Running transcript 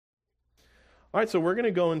All right, so we're going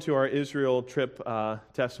to go into our Israel trip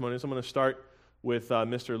testimonies. I'm going to start with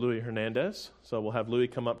Mr. Louis Hernandez. So we'll have Louis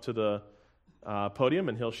come up to the podium,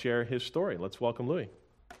 and he'll share his story. Let's welcome Louis.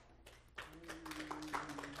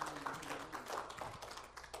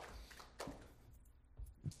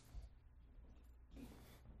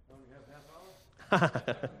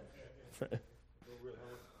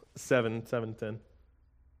 Seven, 10.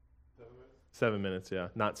 7 minutes, yeah.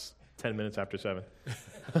 Not 10 minutes after 7.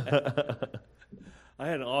 I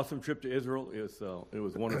had an awesome trip to Israel. It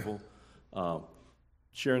was wonderful.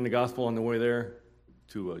 Sharing the gospel on the way there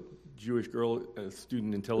to a Jewish girl, a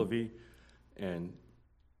student in Tel Aviv, and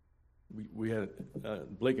we had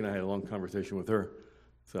Blake and I had a long conversation with her.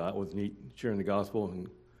 So that was neat, sharing the gospel and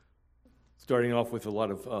starting off with a lot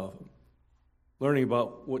of learning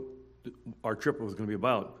about what our trip was going to be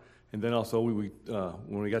about. And then also, when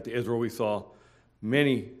we got to Israel, we saw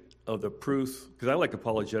many of the proofs, because I like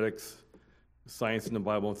apologetics, science in the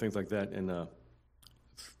Bible, and things like that, and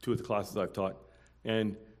 2 of the classes I've taught.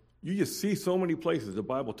 And you just see so many places the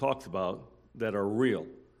Bible talks about that are real.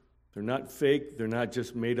 They're not fake. They're not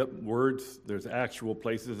just made-up words. There's actual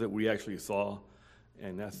places that we actually saw,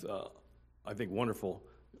 and that's, I think, wonderful,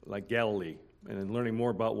 like Galilee, and then learning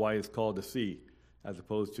more about why it's called the sea as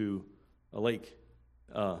opposed to a lake.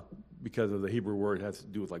 Because of the Hebrew word, it has to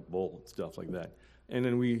do with like bowl and stuff like that. And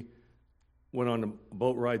then we went on a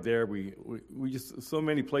boat ride there. We just so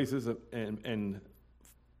many places and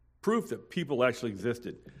proof that people actually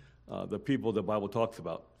existed. The people the Bible talks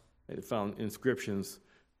about. It found inscriptions,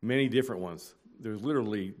 many different ones. There's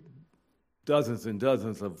literally dozens and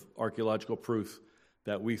dozens of archaeological proofs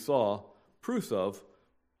that we saw proofs of,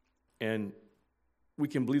 and we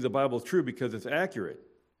can believe the Bible is true because it's accurate.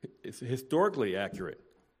 It's historically accurate.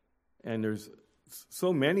 And there's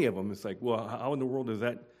so many of them. It's like, well, how in the world is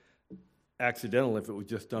that accidental if it was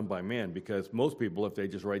just done by man? Because most people, if they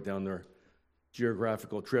just write down their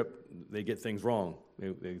geographical trip, they get things wrong.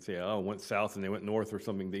 They say, oh, it went south and they went north or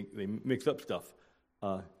something. They mix up stuff.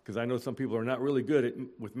 Because I know some people are not really good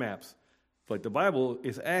with maps. But the Bible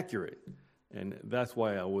is accurate. And that's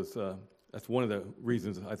why that's one of the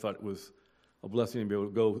reasons I thought it was a blessing to be able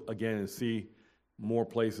to go again and see more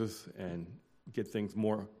places and get things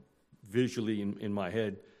more visually in my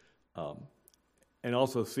head, and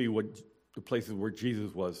also see what the places where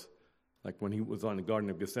Jesus was, like when he was on the Garden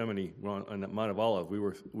of Gethsemane, on the Mount of Olives. We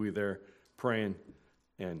were there praying,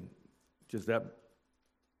 and just that,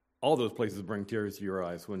 all those places bring tears to your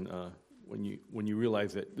eyes when you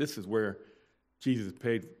realize that this is where Jesus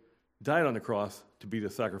died on the cross to be the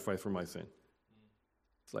sacrifice for my sin.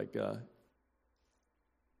 It's like,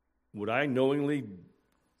 would I knowingly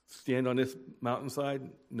stand on this mountainside,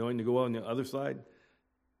 knowing to go on the other side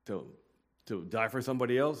to die for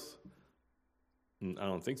somebody else? I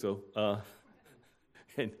don't think so.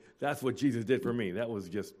 And that's what Jesus did for me. That was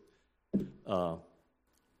just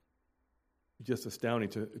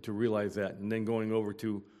astounding to realize that. And then going over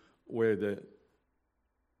to where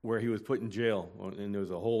he was put in jail, and there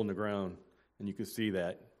was a hole in the ground, and you could see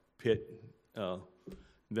that pit.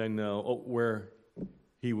 Then where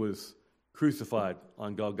he was crucified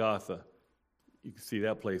on Golgotha. You can see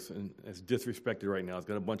that place, and it's disrespected right now. It's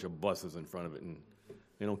got a bunch of buses in front of it, and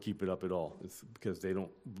they don't keep it up at all. It's because they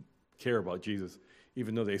don't care about Jesus,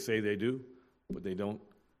 even though they say they do, but they don't.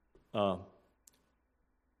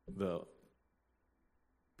 The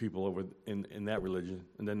people over in that religion,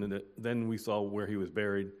 and then we saw where he was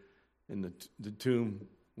buried, and the tomb.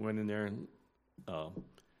 Went in there, and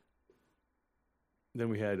then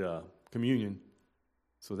we had communion.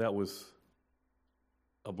 So that was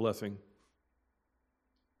a blessing.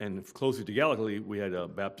 And closer to Galilee, we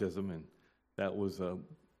had baptism, and that was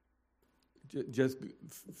just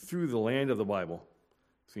through the land of the Bible,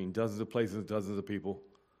 seeing dozens of places, dozens of people,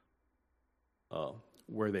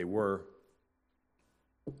 where they were,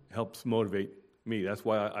 helps motivate me. That's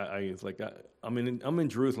why I'm in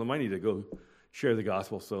Jerusalem. I need to go share the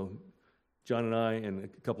gospel. So John and I and a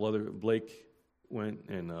couple other, Blake went,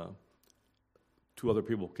 and 2 other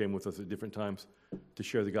people came with us at different times to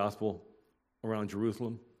share the gospel around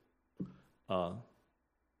Jerusalem.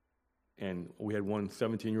 And we had one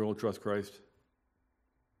 17-year-old trust Christ.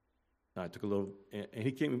 I took a little, and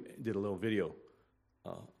he came and did a little video.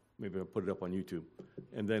 Maybe I'll put it up on YouTube.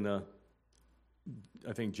 And then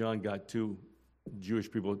I think John got 2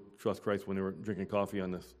 Jewish people trust Christ when they were drinking coffee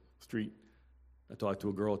on the street. I talked to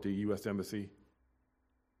a girl at the U.S. Embassy.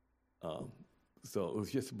 So it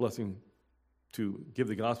was just a blessing to give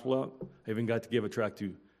the gospel out. I even got to give a tract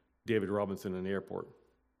to David Robinson in the airport.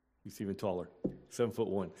 He's even taller,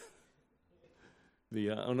 7'1".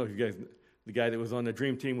 I don't know if you guys, the guy that was on the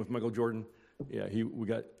Dream Team with Michael Jordan, Yeah,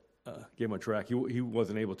 gave him a track. He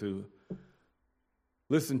wasn't able to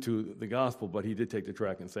listen to the gospel, but he did take the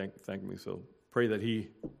track and thank me. So pray that he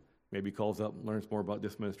maybe calls up and learns more about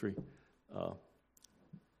this ministry.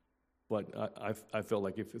 But I felt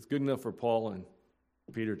like if it's good enough for Paul and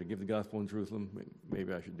Peter to give the gospel in Jerusalem,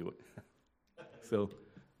 maybe I should do it. So,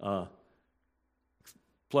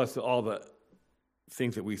 plus all the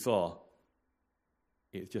things that we saw,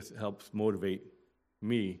 it just helps motivate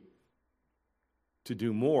me to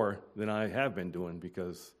do more than I have been doing,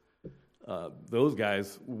 because those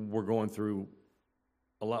guys were going through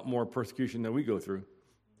a lot more persecution than we go through.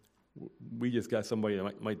 We just got somebody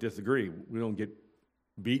that might disagree. We don't get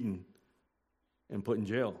beaten and put in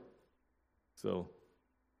jail. So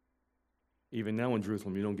even now in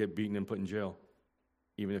Jerusalem, you don't get beaten and put in jail,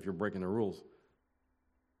 even if you're breaking the rules.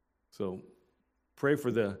 So pray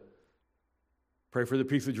for the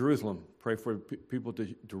peace of Jerusalem. Pray for people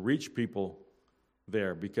to reach people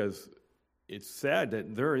there, because it's sad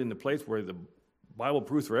that they're in the place where the Bible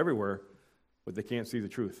proofs are everywhere, but they can't see the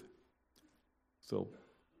truth. So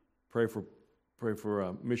pray for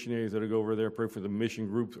missionaries that go over there. Pray for the mission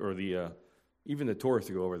groups, or even the tourists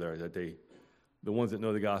to go over there, that the ones that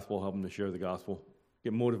know the gospel, help them to share the gospel.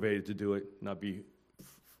 Get motivated to do it, not be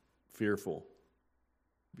fearful,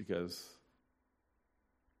 because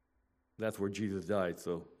that's where Jesus died.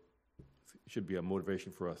 So it should be a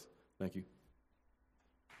motivation for us. Thank you.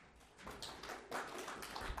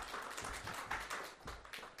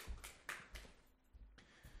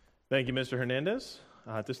 Thank you, Mr. Hernandez.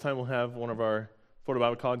 At this time, we'll have one of our Florida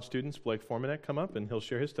Bible College students, Blake Formanek, come up, and he'll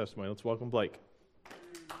share his testimony. Let's welcome Blake.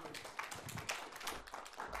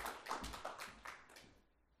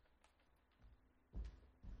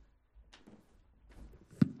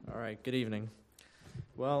 All right, good evening.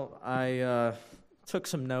 Well, I took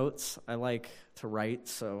some notes. I like to write,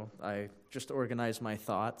 so I just organized my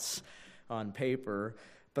thoughts on paper.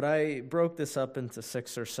 But I broke this up into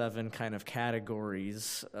 6 or 7 kind of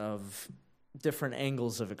categories of different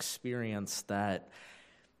angles of experience that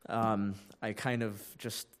I kind of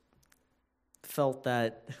just felt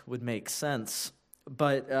that would make sense.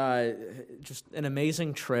 But just an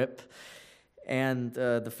amazing trip. And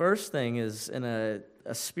the first thing is in a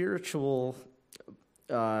spiritual /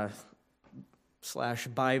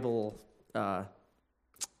 Bible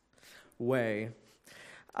way.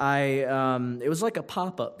 It was like a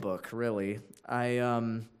pop-up book, really.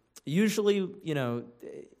 I usually,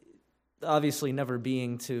 obviously never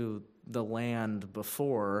being to the land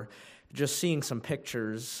before, just seeing some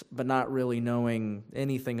pictures, but not really knowing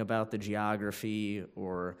anything about the geography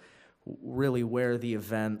or really where the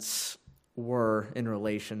events were in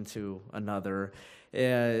relation to another.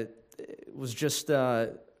 It was just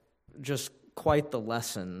quite the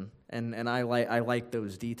lesson, and I like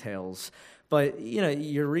those details. But,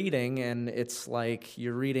 you're reading, and it's like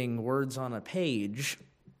you're reading words on a page,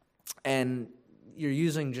 and you're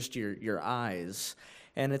using just your eyes.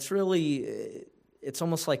 And it's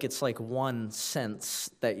almost like it's like one sense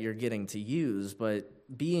that you're getting to use, but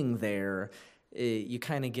being there, you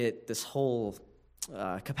kind of get this whole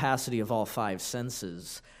capacity of all 5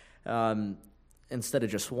 senses instead of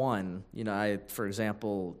just one. For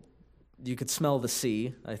example, you could smell the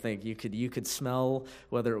sea. I think you could smell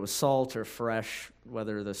whether it was salt or fresh,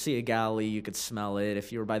 whether the Sea of Galilee, you could smell it.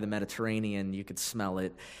 If you were by the Mediterranean, you could smell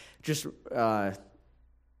it. Just now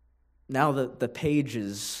the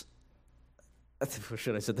pages, what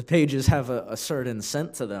should I say? The pages have a certain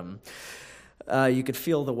scent to them. You could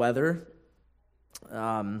feel the weather.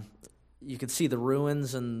 You could see the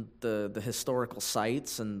ruins and the historical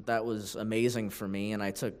sites, and that was amazing for me. And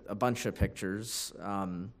I took a bunch of pictures.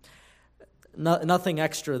 Nothing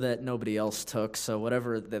extra that nobody else took, so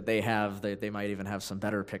whatever that they have, they might even have some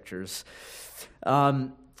better pictures.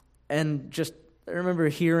 And just, I remember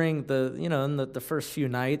hearing in the first few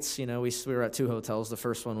nights, we were at 2 hotels. The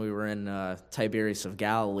first one we were in Tiberias of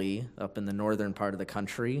Galilee, up in the northern part of the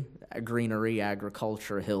country, greenery,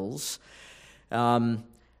 agriculture, hills. I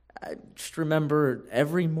just remember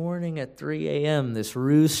every morning at 3 a.m., this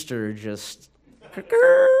rooster just,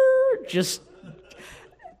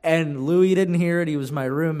 and Louis didn't hear it. He was my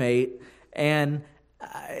roommate, and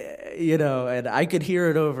I could hear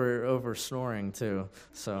it over snoring too.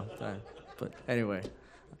 So, but anyway,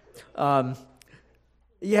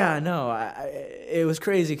 it was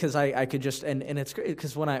crazy because I could just and it's great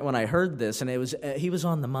because when I heard this, and it was he was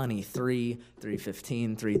on the money,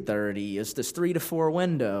 3:15, 3:30. It's this 3 to 4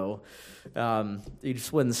 window. He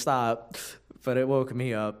just wouldn't stop, but it woke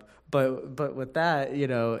me up. But with that,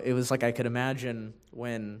 it was like I could imagine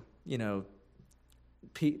when,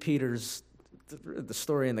 Peter's the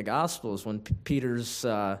story in the Gospels when Peter's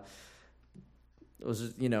was,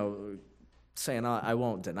 saying, I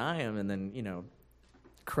won't deny him, and then,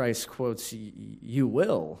 Christ quotes, you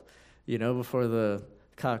will, before the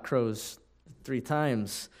cock crows 3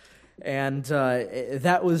 times. And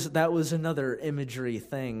that was another imagery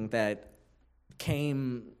thing that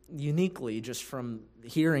came uniquely just from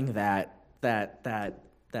hearing that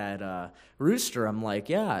rooster. I'm like,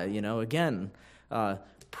 yeah, again,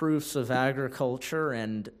 proofs of agriculture,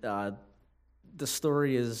 and the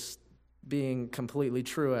story is being completely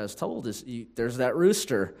true as told. There's that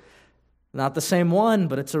rooster, not the same one,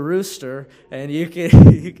 but it's a rooster, and you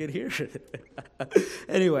could hear it.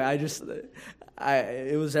 Anyway,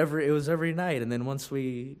 it was every night, and then once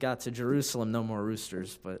we got to Jerusalem, no more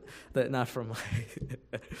roosters, but not from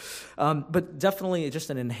but definitely just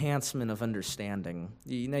an enhancement of understanding.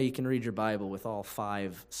 You can read your Bible with all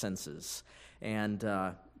 5 senses, and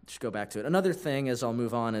just go back to it. Another thing, as I'll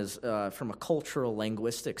move on, is from a cultural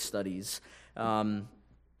linguistic studies.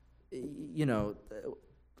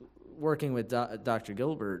 Working with Dr.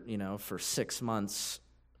 Gilbert, for 6 months,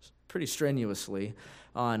 pretty strenuously,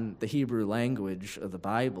 on the Hebrew language of the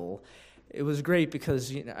Bible. It was great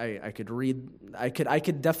because I could read. I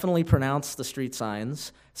could definitely pronounce the street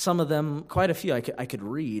signs. Some of them, quite a few, I could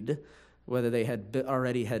read, whether they had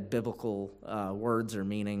already had biblical words or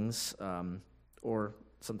meanings, or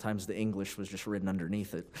sometimes the English was just written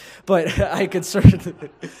underneath it. But I could certainly,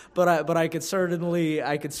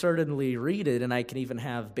 I could certainly read it, and I can even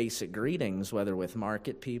have basic greetings, whether with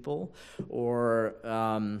market people or.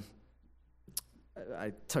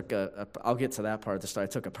 I took I'll get to that part of the story. I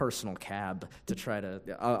took a personal cab to try to,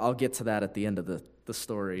 I'll get to that at the end of the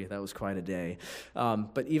story. That was quite a day.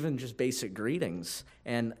 But even just basic greetings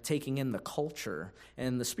and taking in the culture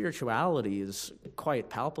and the spirituality is quite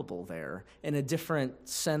palpable there in a different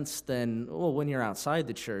sense than, when you're outside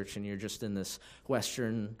the church and you're just in this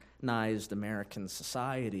westernized American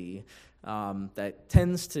society that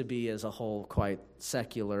tends to be as a whole quite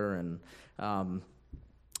secular and,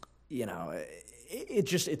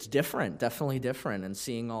 it's different, definitely different, and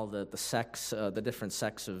seeing all the different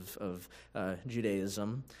sects of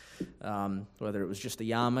Judaism, whether it was just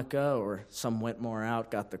the yarmulke or some went more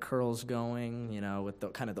out, got the curls going, with the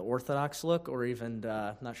kind of the Orthodox look, or even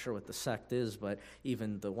not sure what the sect is, but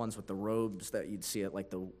even the ones with the robes that you'd see at like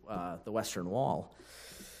the Western Wall.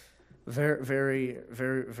 Very, very,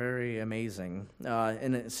 very, very amazing.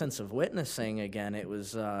 In a sense of witnessing, again, it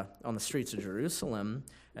was on the streets of Jerusalem,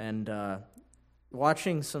 and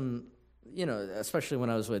watching some, especially when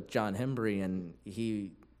I was with John Hembry, and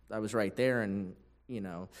I was right there, and, he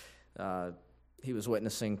was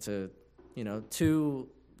witnessing to, 2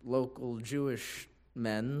 local Jewish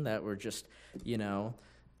men that were just,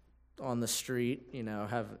 on the street,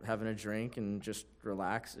 having a drink and just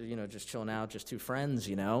relax, just chilling out, just 2 friends,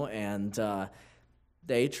 and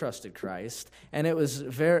they trusted Christ, and it was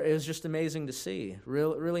just amazing to see,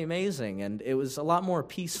 really amazing, and it was a lot more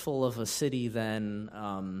peaceful of a city than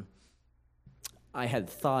I had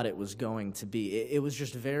thought it was going to be. It was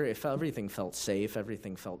just everything felt safe,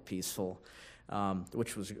 everything felt peaceful,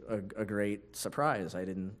 which was a great surprise. I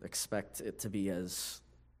didn't expect it to be as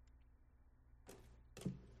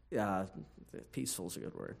peaceful is a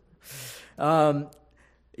good word.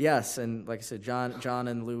 Yes, and like I said, John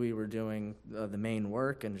and Louis were doing the main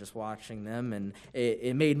work, and just watching them, and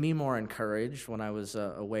it made me more encouraged when I was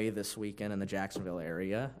away this weekend in the Jacksonville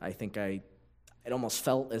area. I think it almost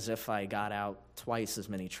felt as if I got out twice as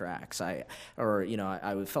many tracks. I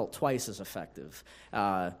felt twice as effective,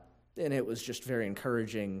 and it was just very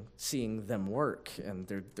encouraging seeing them work, and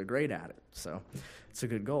they're great at it. So it's a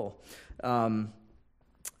good goal. And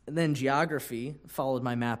then geography, followed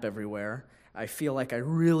my map everywhere. I feel like I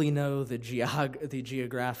really know the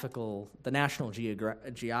national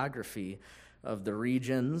geography of the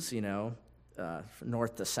regions,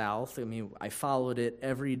 north to south. I mean, I followed it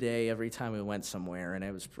every day, every time we went somewhere, and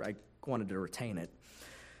I wanted to retain it.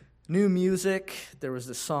 New music, there was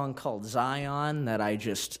this song called Zion that I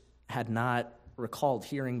just had not recalled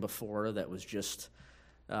hearing before, that was just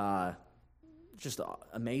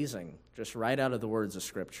amazing, just right out of the words of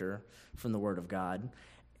Scripture, from the Word of God.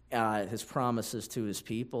 His promises to his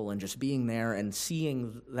people, and just being there and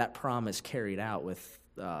seeing that promise carried out with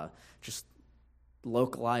just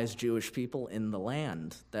localized Jewish people in the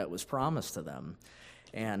land that was promised to them.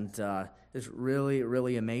 And it's really,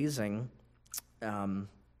 really amazing.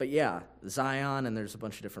 But yeah, Zion, and there's a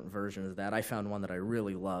bunch of different versions of that. I found one that I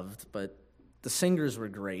really loved, but the singers were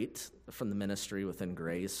great from the ministry within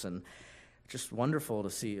Grace, and just wonderful to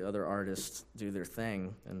see other artists do their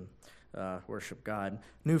thing and worship God.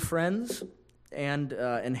 New friends, and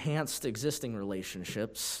enhanced existing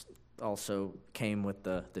relationships also came with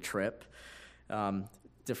the trip.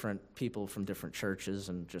 Different people from different churches,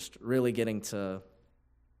 and just really getting to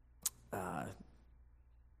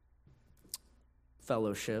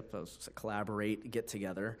fellowship, collaborate, get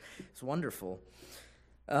together. It's wonderful.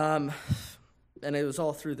 And it was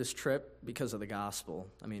all through this trip because of the gospel.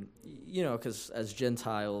 I mean, because as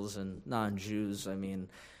Gentiles and non-Jews, I mean,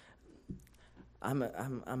 I'm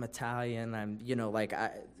Italian. I'm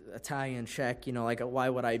Italian, Czech. Why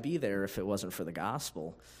would I be there if it wasn't for the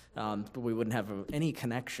gospel? But we wouldn't have any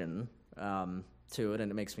connection to it,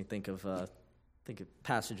 and it makes me think of a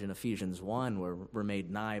passage in Ephesians 1 where we're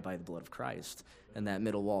made nigh by the blood of Christ, and that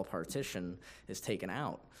middle wall partition is taken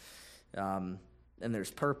out, and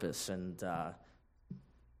there's purpose, and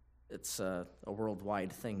it's a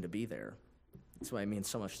worldwide thing to be there. That's why it means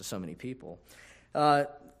so much to so many people.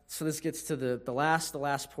 So this gets to the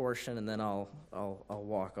last portion, and then I'll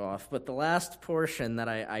walk off. But the last portion that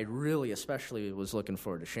I really especially was looking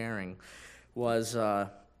forward to sharing was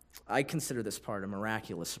I consider this part a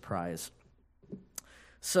miraculous surprise.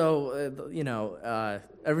 So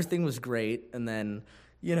everything was great, and then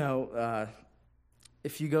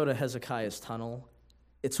if you go to Hezekiah's tunnel,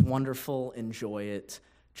 it's wonderful. Enjoy it.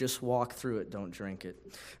 Just walk through it, don't drink it.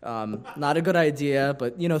 Not a good idea,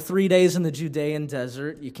 but 3 days in the Judean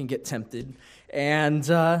desert, you can get tempted. And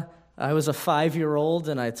I was a 5-year-old,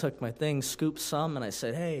 and I took my thing, scooped some, and I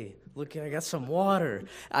said, "Hey, look, I got some water."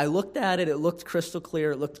 I looked at it, it looked crystal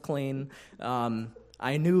clear, it looked clean.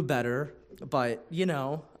 I knew better, but,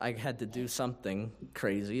 I had to do something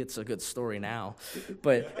crazy. It's a good story now.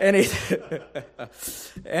 But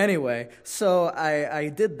anyway, so I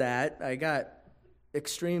did that. I got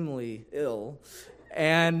extremely ill,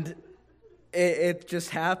 and it just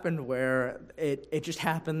happened where it just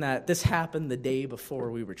happened that this happened the day before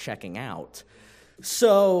we were checking out.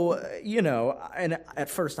 So, and at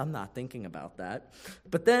first I'm not thinking about that,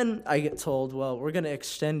 but then I get told, well, we're going to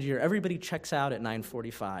extend everybody checks out at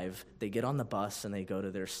 9:45, they get on the bus and they go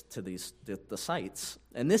to the sites,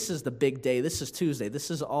 and this is the big day, this is Tuesday,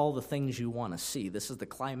 this is all the things you want to see, this is the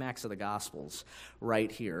climax of the Gospels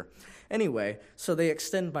right here. Anyway, so they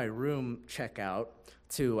extend my room checkout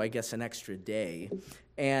to, I guess, an extra day,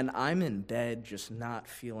 and I'm in bed just not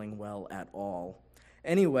feeling well at all.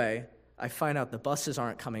 Anyway, I find out the buses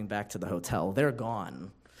aren't coming back to the hotel. They're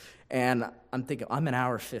gone. And I'm thinking, I'm an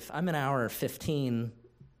hour 15,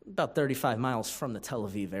 about 35 miles from the Tel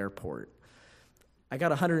Aviv airport. I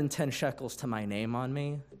got 110 shekels to my name on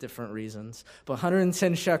me, different reasons, but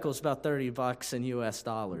 110 shekels, about $30 in US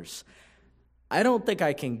dollars. I don't think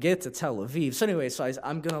I can get to Tel Aviv. So anyway,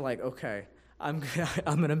 I'm going to okay, I'm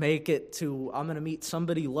going to make it to, I'm going to meet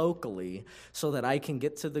somebody locally so that I can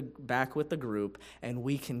get to back with the group, and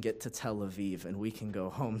we can get to Tel Aviv, and we can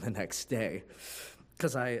go home the next day,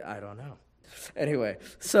 because I don't know. Anyway,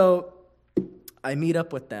 so I meet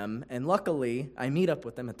up with them, and luckily I meet up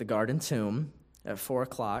with them at the Garden Tomb at 4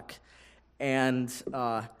 o'clock, and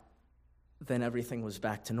then everything was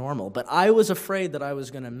back to normal. But I was afraid that I was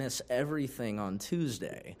going to miss everything on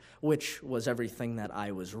Tuesday, which was everything that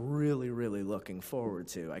I was really, really looking forward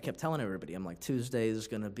to. I kept telling everybody, I'm like, Tuesday is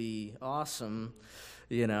going to be awesome,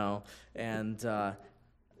 and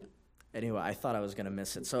anyway, I thought I was going to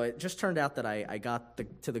miss it. So it just turned out that I got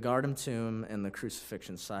to the Garden Tomb and the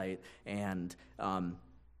crucifixion site, and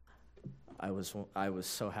I was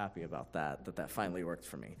so happy about that finally worked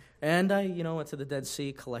for me. And I, went to the Dead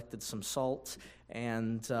Sea, collected some salt,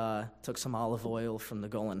 and took some olive oil from the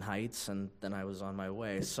Golan Heights, and then I was on my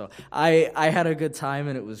way. So I had a good time,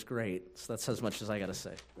 and it was great. So that's as much as I got to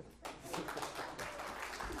say.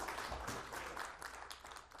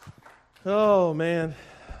 Oh, man.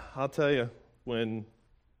 I'll tell you, when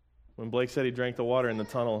Blake said he drank the water in the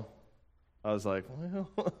tunnel, I was like, well...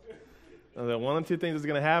 one of two things is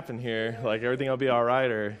going to happen here, like everything will be all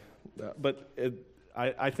right, but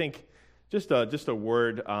I think just a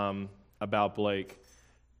word about Blake.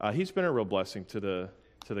 He's been a real blessing to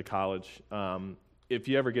the college. If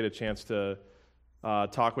you ever get a chance to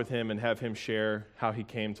talk with him and have him share how he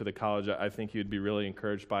came to the college, I think you'd be really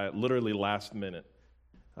encouraged by it. Literally last minute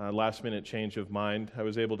change of mind. I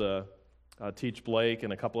was able to teach Blake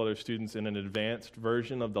and a couple other students in an advanced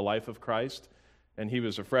version of the life of Christ. And he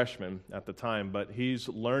was a freshman at the time, but he's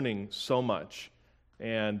learning so much.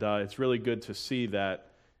 And it's really good to see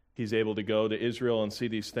that he's able to go to Israel and see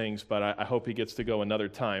these things, but I hope he gets to go another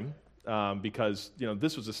time because,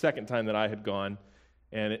 this was the second time that I had gone,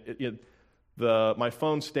 and my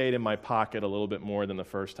phone stayed in my pocket a little bit more than the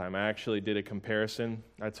first time. I actually did a comparison.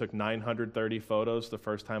 I took 930 photos the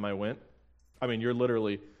first time I went. I mean, you're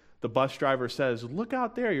literally the bus driver says, look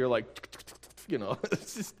out there, you're like,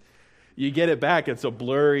 it's just, you get it back, it's a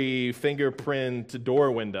blurry fingerprint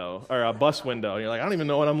door window, or a bus window. You're like, I don't even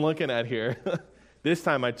know what I'm looking at here. This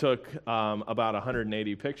time I took about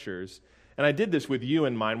 180 pictures, and I did this with you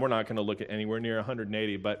in mind. We're not going to look at anywhere near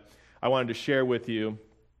 180, but I wanted to share with you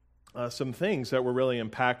some things that were really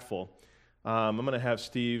impactful. I'm going to have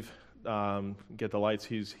Steve get the lights.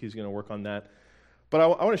 He's going to work on that. But I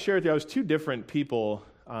want to share with you, I was two different people.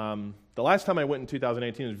 The last time I went in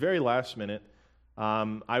 2018 was very last minute.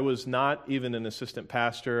 I was not even an assistant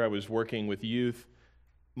pastor. I was working with youth.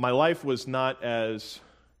 My life was not as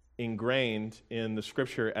ingrained in the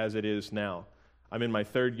Scripture as it is now. I'm in my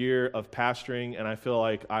third year of pastoring, and I feel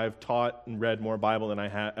like I've taught and read more Bible than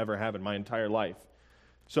I ever have in my entire life.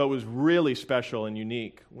 So it was really special and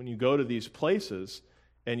unique when you go to these places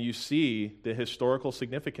and you see the historical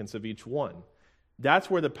significance of each one. That's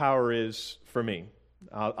where the power is for me.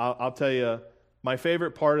 I'll tell you, my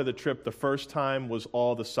favorite part of the trip the first time was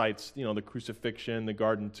all the sights, the crucifixion, the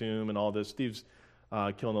garden tomb, and all this. Steve's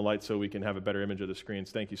killing the lights so we can have a better image of the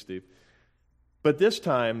screens. Thank you, Steve. But this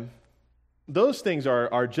time, those things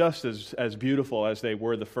are just as beautiful as they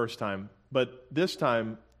were the first time. But this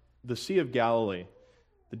time, the Sea of Galilee,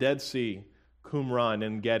 the Dead Sea, Qumran,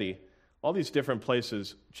 and Gedi, all these different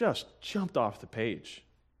places just jumped off the page.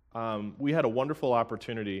 We had a wonderful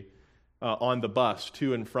opportunity on the bus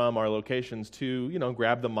to and from our locations to,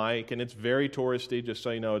 grab the mic, and it's very touristy, just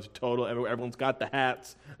so you know. It's total, everyone's got the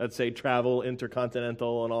hats that say travel,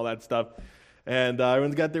 intercontinental, and all that stuff. And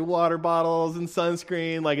everyone's got their water bottles and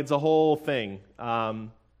sunscreen, like it's a whole thing.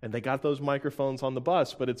 And they got those microphones on the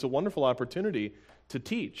bus, but it's a wonderful opportunity to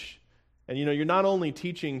teach. And, you're not only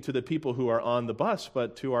teaching to the people who are on the bus,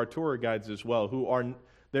 but to our tour guides as well,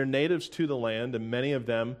 they're natives to the land, and many of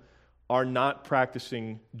them are not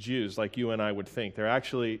practicing Jews like you and I would think. They're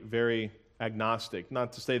actually very agnostic.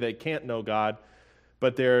 Not to say they can't know God,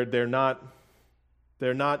 but they're not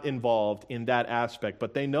involved in that aspect.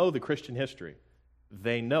 But they know the Christian history.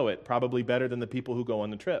 They know it probably better than the people who go on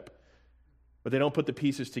the trip. But they don't put the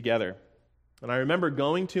pieces together. And I remember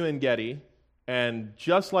going to En-Gedi, and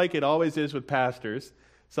just like it always is with pastors,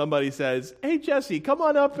 somebody says, hey, Jesse, come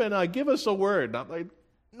on up and give us a word. And I'm like,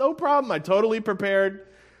 no problem. I'm totally prepared.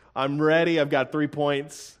 I'm ready. I've got 3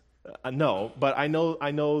 points. No, but I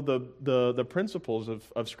know the principles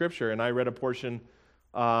of Scripture, and I read a portion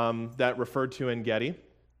that referred to En-Gedi,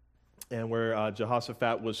 and where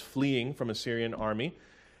Jehoshaphat was fleeing from a Syrian army,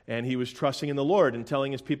 and he was trusting in the Lord and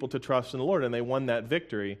telling his people to trust in the Lord, and they won that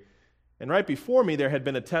victory. And right before me, there had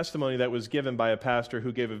been a testimony that was given by a pastor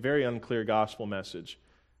who gave a very unclear gospel message.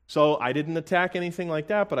 So I didn't attack anything like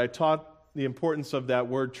that, but I taught the importance of that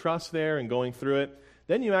word trust there and going through it.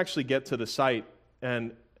 Then you actually get to the site,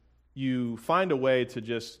 and you find a way to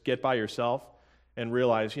just get by yourself and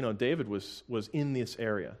realize, David was in this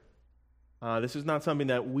area. This is not something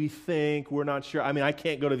that we think, we're not sure. I mean, I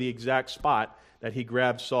can't go to the exact spot that he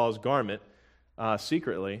grabbed Saul's garment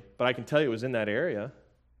secretly, but I can tell you it was in that area.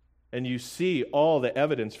 And you see all the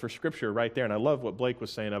evidence for Scripture right there. And I love what Blake was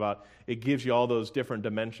saying about it gives you all those different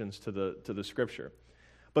dimensions to the Scripture.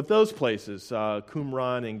 But those places,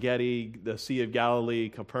 Qumran and En-Gedi, the Sea of Galilee,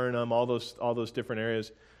 Capernaum, all those different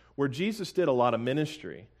areas where Jesus did a lot of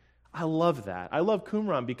ministry. I love that. I love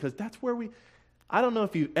Qumran because that's where I don't know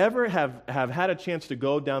if you ever have had a chance to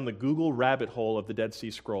go down the Google rabbit hole of the Dead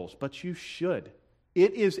Sea Scrolls, but you should.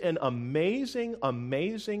 It is an amazing,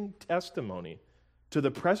 amazing testimony to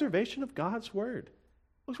the preservation of God's Word.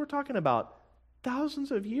 Because we're talking about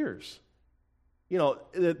thousands of years,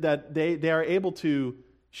 that they are able to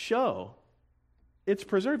show it's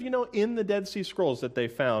preserved. In the Dead Sea Scrolls that they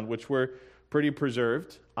found, which were pretty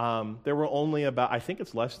preserved, there were only about, I think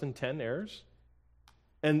it's less than 10 errors.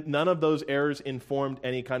 And none of those errors informed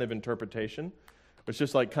any kind of interpretation. It's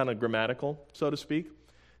just like kind of grammatical, so to speak.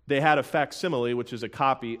 They had a facsimile, which is a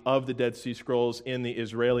copy of the Dead Sea Scrolls in the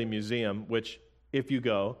Israeli Museum, which if you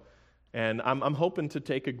go, and I'm hoping to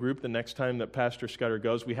take a group the next time that Pastor Scudder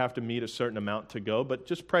goes. We have to meet a certain amount to go, but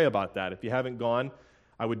just pray about that. If you haven't gone,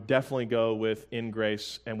 I would definitely go with In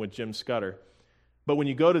Grace and with Jim Scudder. But when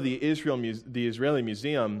you go to the Israeli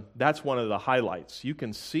Museum, that's one of the highlights. You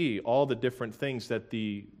can see all the different things that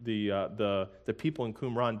the people in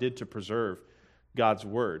Qumran did to preserve God's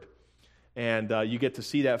Word. And you get to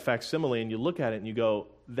see that facsimile, and you look at it and you go,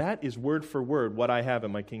 that is word for word what I have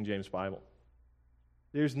in my King James Bible.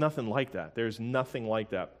 There's nothing like that. There's nothing like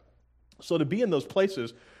that. So to be in those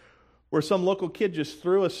places where some local kid just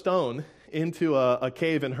threw a stone into a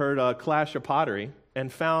cave and heard a clash of pottery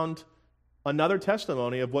and found another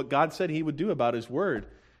testimony of what God said he would do about his Word,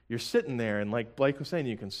 you're sitting there, and like Blake was saying,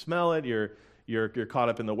 you can smell it, you're caught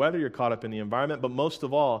up in the weather, you're caught up in the environment, but most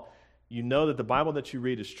of all, you know that the Bible that you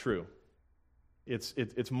read is true.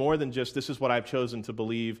 It's more than just, this is what I've chosen to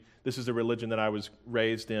believe, this is the religion that I was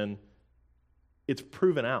raised in. It's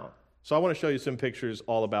proven out. So I want to show you some pictures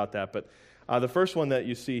all about that, but the first one that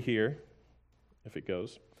you see here, if it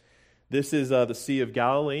goes, this is the Sea of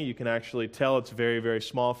Galilee. You can actually tell it's very, very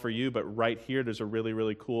small for you, but right here there's a really,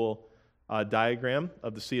 really cool diagram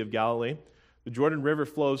of the Sea of Galilee. The Jordan River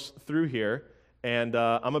flows through here, and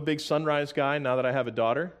I'm a big sunrise guy now that I have a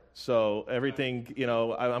daughter, so everything,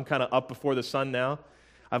 I'm kind of up before the sun now.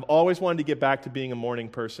 I've always wanted to get back to being a morning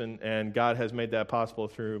person, and God has made that possible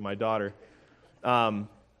through my daughter.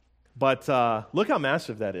 But look how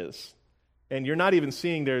massive that is. And you're not even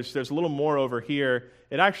seeing, there's a little more over here.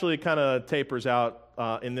 It actually kind of tapers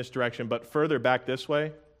out in this direction, but further back this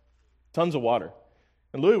way, tons of water.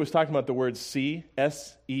 And Louis was talking about the word sea,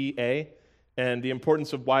 S-E-A, and the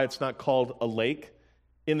importance of why it's not called a lake.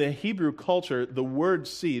 In the Hebrew culture, the word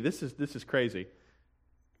sea, this is crazy.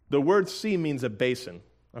 The word sea means a basin.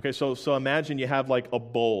 Okay, so imagine you have like a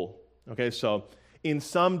bowl. Okay, so in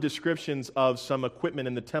some descriptions of some equipment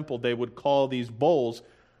in the temple, they would call these bowls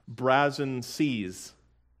brazen seas,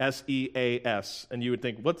 S-E-A-S, and you would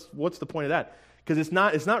think, what's the point of that? Because it's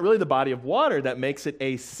not really the body of water that makes it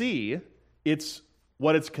a sea. It's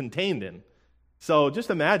what it's contained in. So just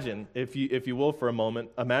imagine, if you will, for a moment,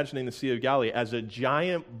 imagining the Sea of Galilee as a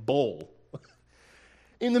giant bowl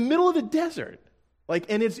in the middle of the desert,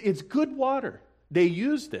 and it's good water. They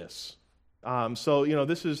use this. So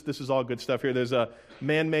this is all good stuff here. There's a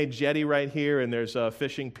man-made jetty right here, and there's a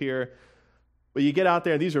fishing pier. But you get out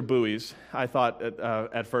there, these are buoys. I thought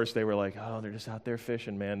at first they were like, oh, they're just out there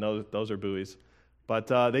fishing, man. Those are buoys.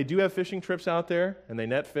 But they do have fishing trips out there, and they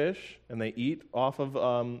net fish, and they eat off of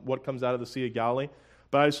what comes out of the Sea of Galilee.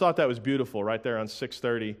 But I just thought that was beautiful right there on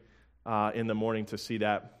 6:30 in the morning to see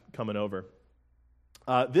that coming over.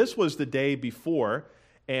 This was the day before,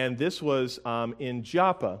 and this was in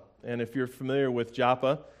Joppa. And if you're familiar with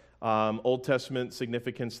Joppa, Old Testament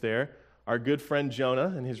significance there, our good friend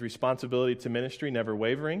Jonah and his responsibility to ministry, never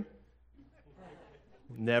wavering,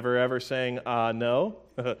 never ever saying no.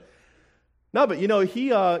 No, but he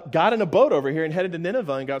got in a boat over here and headed to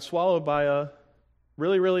Nineveh and got swallowed by a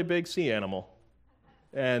really, really big sea animal.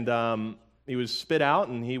 And he was spit out,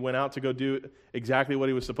 and he went out to go do exactly what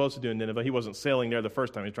he was supposed to do in Nineveh. He wasn't sailing there the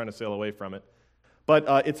first time. He was trying to sail away from it.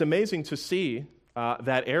 But it's amazing to see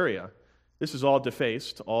that area. This is all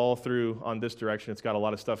defaced, all through on this direction. It's got a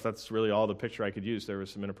lot of stuff. That's really all the picture I could use. There was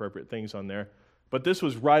some inappropriate things on there. But this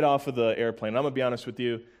was right off of the airplane. I'm going to be honest with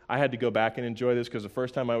you. I had to go back and enjoy this because the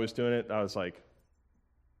first time I was doing it, I was like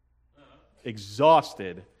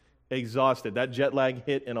exhausted. That jet lag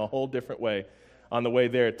hit in a whole different way. On the way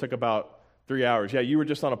there, it took about 3 hours. Yeah, you were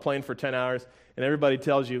just on a plane for 10 hours, and everybody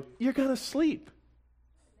tells you, you're going to sleep.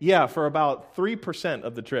 Yeah, for about 3%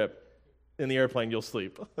 of the trip in the airplane, you'll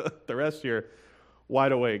sleep. The rest, you're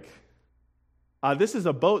wide awake. This is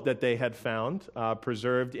a boat that they had found,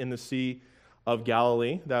 preserved in the Sea of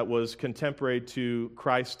Galilee, that was contemporary to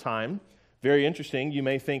Christ's time. Very interesting. You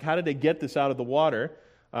may think, how did they get this out of the water?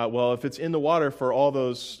 Well, if it's in the water for all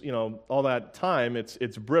those, all that time,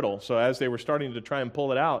 it's brittle. So as they were starting to try and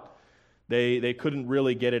pull it out, they couldn't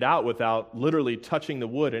really get it out without literally touching the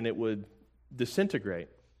wood, and it would disintegrate.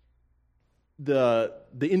 The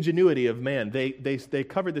ingenuity of man, they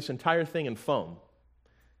covered this entire thing in foam.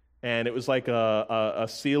 And it was like a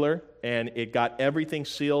sealer, and it got everything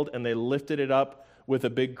sealed, and they lifted it up with a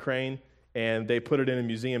big crane, and they put it in a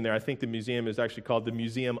museum there. I think the museum is actually called the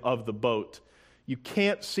Museum of the Boat. You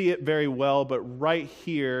can't see it very well, but right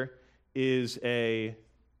here is a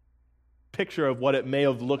picture of what it may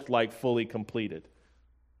have looked like fully completed.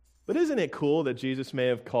 But isn't it cool that Jesus may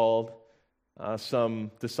have called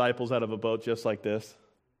some disciples out of a boat just like this?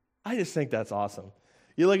 I just think that's awesome.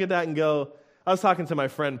 You look at that and go, I was talking to my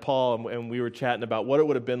friend Paul, and we were chatting about what it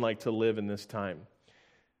would have been like to live in this time.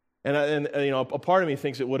 And a part of me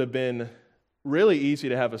thinks it would have been really easy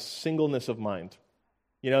to have a singleness of mind.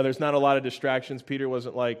 There's not a lot of distractions. Peter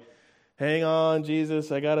wasn't like, hang on,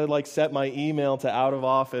 Jesus, I got to set my email to out of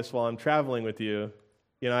office while I'm traveling with you.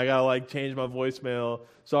 I got to change my voicemail.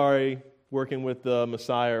 Sorry, working with the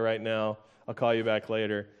Messiah right now. I'll call you back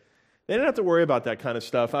later. They didn't have to worry about that kind of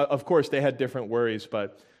stuff. Of course, they had different worries,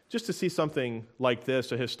 but just to see something like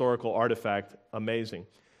this, a historical artifact, amazing.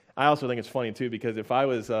 I also think it's funny, too, because if I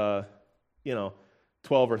was, 12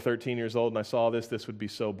 or 13 years old and I saw this would be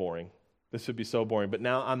so boring. This would be so boring. But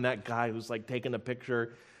now I'm that guy who's taking a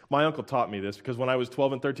picture. My uncle taught me this because when I was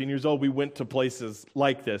 12 and 13 years old, we went to places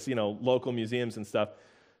like this, local museums and stuff.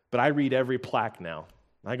 But I read every plaque now.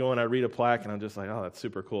 I go and I read a plaque, and I'm just like, oh, that's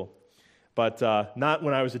super cool. But not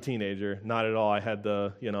when I was a teenager. Not at all. I had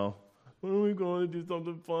the, when are we going to do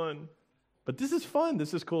something fun? But this is fun.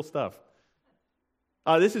 This is cool stuff.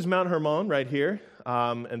 This is Mount Hermon right here,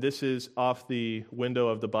 and this is off the window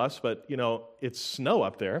of the bus. But, it's snow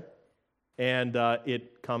up there, and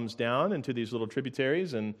it comes down into these little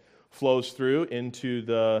tributaries and flows through into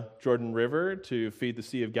the Jordan River to feed the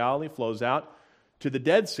Sea of Galilee, flows out to the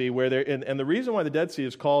Dead Sea, where and the reason why the Dead Sea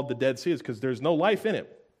is called the Dead Sea is because there's no life in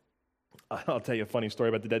it. I'll tell you a funny story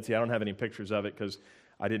about the Dead Sea. I don't have any pictures of it because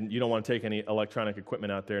you don't want to take any electronic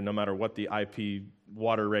equipment out there, no matter what the IP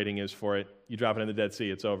water rating is for it. You drop it in the Dead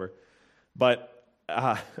Sea, it's over. But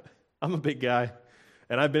I'm a big guy,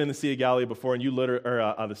 and I've been in the Sea of Galilee before, and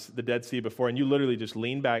the Dead Sea before, and you literally just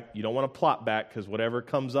lean back. You don't want to plop back because whatever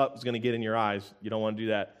comes up is going to get in your eyes. You don't want to do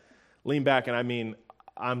that. Lean back, and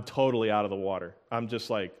I'm totally out of the water. I'm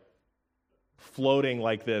just like floating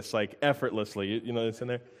like this, like effortlessly. You know what's in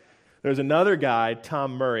there? There's another guy,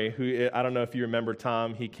 Tom Murray, who, I don't know if you remember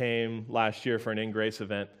Tom. He came last year for an In Grace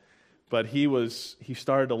event, but he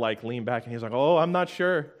started to like lean back, and he was like, oh, I'm not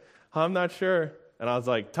sure. And I was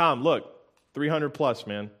like, Tom, look, 300 plus,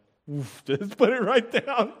 man. Oof, just put it right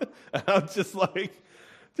down. And I was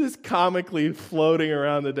just comically floating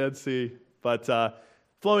around the Dead Sea. But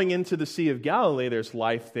flowing into the Sea of Galilee, there's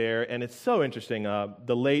life there, and it's so interesting.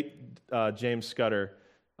 The late James Scudder,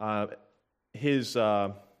 his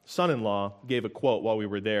son-in-law gave a quote while we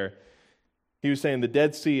were there. He was saying the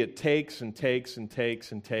Dead Sea, it takes and takes and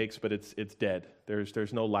takes and takes, but it's dead.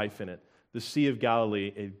 There's no life in it. The Sea of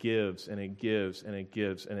Galilee, it gives and it gives and it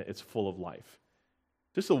gives, and it's full of life.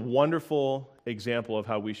 Just a wonderful example of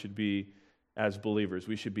how we should be as believers.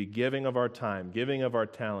 We should be giving of our time, giving of our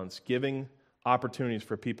talents, giving opportunities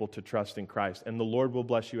for people to trust in Christ, and the Lord will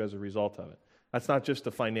bless you as a result of it. That's not just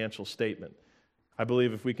a financial statement. I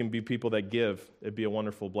believe if we can be people that give, it'd be a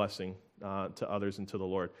wonderful blessing to others and to the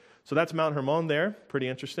Lord. So that's Mount Hermon there. Pretty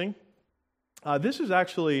interesting. This is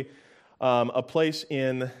actually a place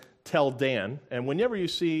in Tel Dan. And whenever you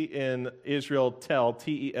see in Israel Tel,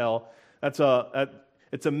 T-E-L, it's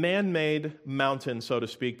a man-made mountain, so to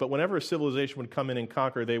speak. But whenever a civilization would come in and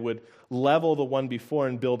conquer, they would level the one before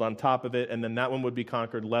and build on top of it. And then that one would be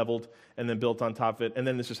conquered, leveled, and then built on top of it. And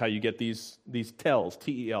then this is how you get these tells,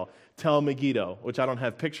 T-E-L. Tel Megiddo, which I don't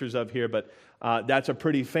have pictures of here, but that's a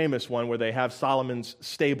pretty famous one where they have Solomon's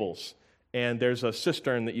stables. And there's a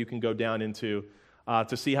cistern that you can go down into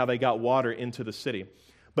to see how they got water into the city.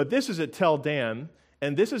 But this is at Tel Dan,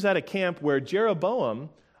 and this is at a camp where Jeroboam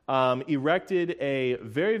erected a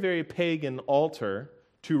very, very pagan altar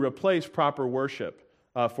to replace proper worship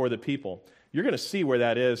for the people. You're going to see where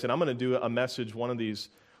that is, and I'm going to do a message one of these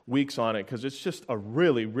weeks on it because it's just a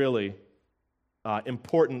really, really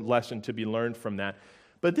important lesson to be learned from that.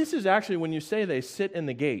 But this is actually when you say they sit in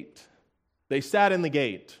the gate. They sat in the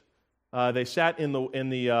gate. They sat in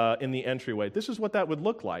the entryway. This is what that would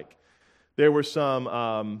look like. There were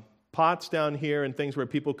some pots down here and things where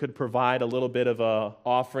people could provide a little bit of a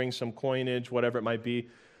offering, some coinage, whatever it might be.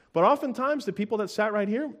 But oftentimes the people that sat right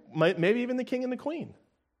here, maybe even the king and the queen,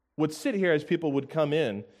 would sit here as people would come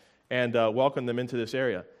in and welcome them into this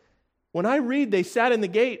area. When I read they sat in the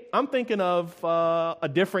gate, I'm thinking of a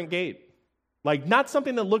different gate. Like not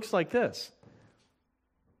something that looks like this.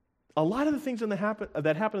 A lot of the things that happen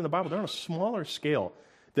in the Bible, they're on a smaller scale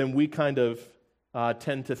than we kind of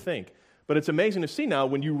tend to think. But it's amazing to see now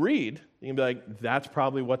when you read, you can be like, that's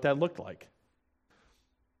probably what that looked like.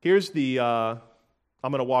 Here's I'm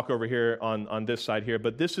going to walk over here on this side here,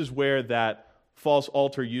 but this is where that false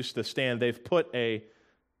altar used to stand. They've put a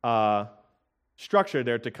structure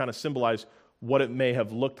there to kind of symbolize what it may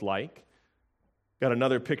have looked like. Got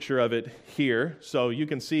another picture of it here. So you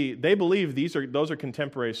can see, they believe those are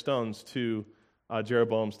contemporary stones to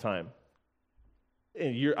Jeroboam's time.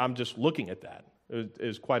 And I'm just looking at that. It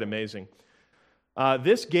is quite amazing.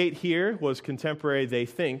 This gate here was contemporary, they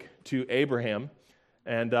think, to Abraham.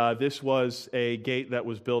 And this was a gate that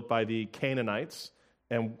was built by the Canaanites.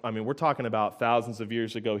 And, I mean, we're talking about thousands of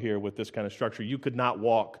years ago here with this kind of structure. You could not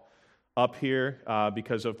walk up here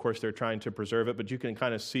because, of course, they're trying to preserve it. But you can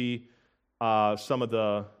kind of see some of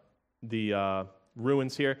the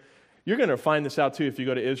ruins here. You're going to find this out, too, if you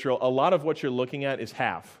go to Israel. A lot of what you're looking at is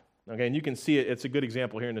half. Okay, and you can see it. It's a good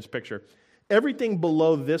example here in this picture. Everything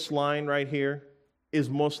below this line right here is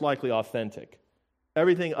most likely authentic.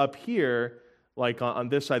 Everything up here, like on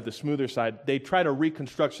this side, the smoother side, they try to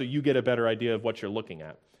reconstruct so you get a better idea of what you're looking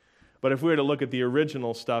at. But if we were to look at the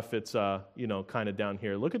original stuff, it's kind of down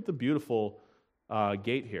here. Look at the beautiful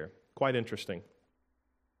gate here. Quite interesting.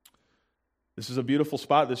 This is a beautiful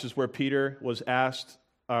spot. This is where Peter was asked,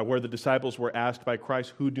 where the disciples were asked by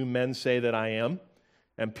Christ, "Who do men say that I am?"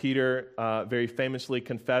 And Peter very famously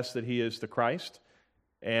confessed that he is the Christ.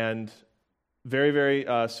 And very, very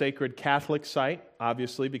sacred Catholic site,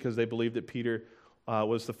 obviously, because they believed that Peter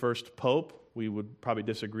was the first pope. We would probably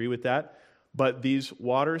disagree with that. But these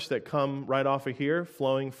waters that come right off of here,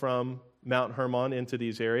 flowing from Mount Hermon into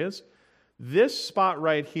these areas, this spot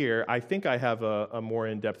right here, I think I have a more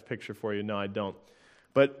in-depth picture for you. No, I don't.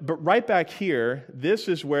 But right back here, this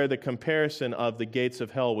is where the comparison of the gates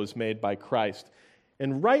of hell was made by Christ.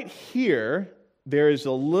 And right here, there is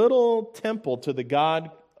a little temple to the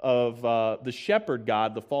god of the shepherd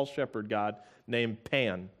god, the false shepherd god, named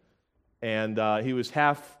Pan. And he was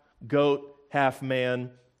half goat, half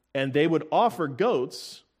man. And they would offer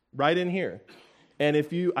goats right in here. And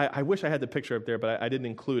if you, I wish I had the picture up there, but I didn't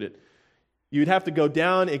include it. You'd have to go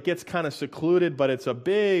down. It gets kind of secluded, but it's a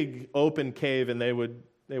big open cave, and they would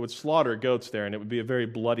slaughter goats there, and it would be a very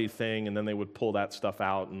bloody thing, and then they would pull that stuff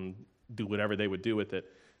out and do whatever they would do with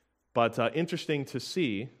it. But interesting to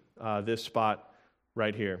see this spot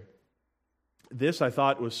right here. This I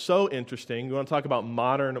thought was so interesting. You want to talk about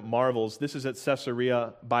modern marvels. This is at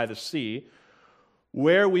Caesarea by the sea,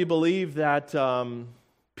 where we believe that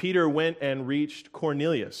Peter went and reached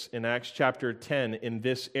Cornelius in Acts chapter 10 in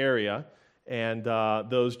this area, and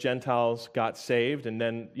those Gentiles got saved, and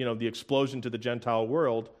then the explosion to the Gentile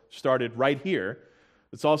world started right here.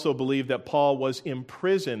 It's also believed that Paul was in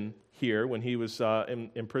prison here when he was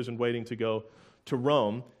in prison waiting to go to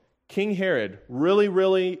Rome. King Herod,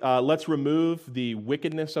 really, let's remove the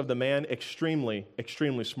wickedness of the man, extremely,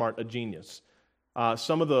 extremely smart, a genius.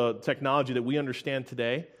 Some of the technology that we understand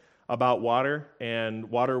today about water and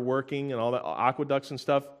water working and all the aqueducts and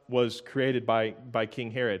stuff was created by King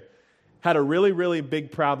Herod. Had a really, really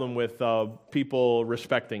big problem with people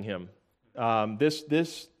respecting him.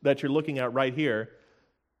 This that you're looking at right here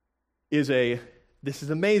this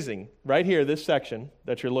is amazing. Right here, this section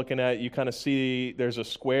that you're looking at, you kind of see there's a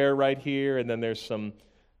square right here, and then there's some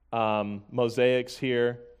mosaics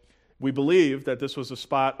here. We believe that this was a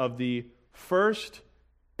spot of the first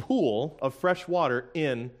pool of fresh water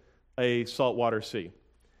in a saltwater sea.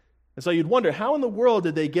 And so you'd wonder, how in the world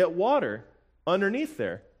did they get water underneath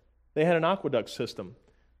there? They had an aqueduct system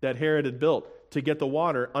that Herod had built to get the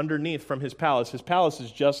water underneath from his palace. His palace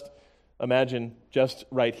is just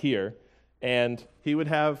right here. And he would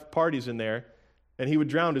have parties in there, and he would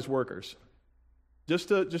drown his workers just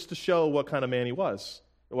to show what kind of man he was,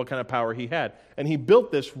 what kind of power he had. And he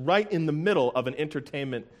built this right in the middle of an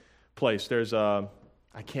entertainment place. There's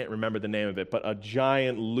I can't remember the name of it, but a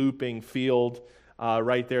giant looping field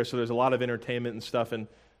right there. So there's a lot of entertainment and stuff. And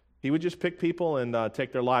he would just pick people and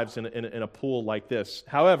take their lives in a pool like this.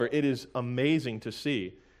 However, it is amazing to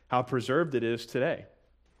see how preserved it is today.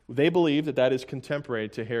 They believe that is contemporary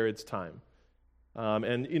to Herod's time.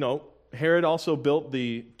 And Herod also built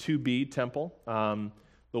the 2B temple,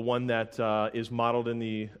 the one that is modeled in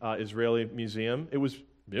the Israeli museum. It was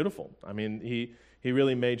beautiful. I mean, he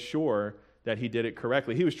really made sure that he did it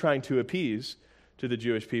correctly. He was trying to appease to the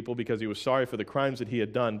Jewish people because he was sorry for the crimes that he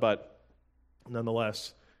had done, but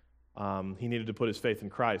nonetheless, he needed to put his faith in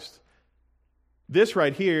Christ. This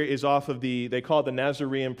right here is off of they call it the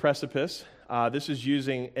Nazarene precipice. This is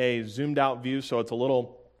using a zoomed out view, so it's a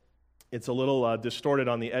little distorted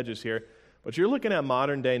on the edges here. But you're looking at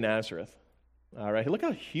modern day Nazareth. All right, look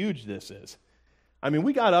how huge this is. I mean,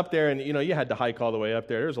 we got up there and, you had to hike all the way up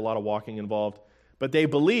there. There's a lot of walking involved. But they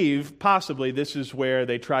believe possibly this is where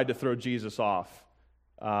they tried to throw Jesus off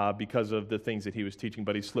because of the things that he was teaching,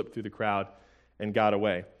 but he slipped through the crowd and got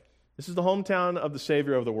away. This is the hometown of the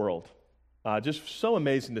Savior of the world. Just so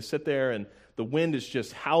amazing to sit there, and the wind is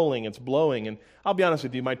just howling, it's blowing. And I'll be honest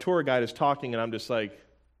with you, my tour guide is talking, and I'm just like,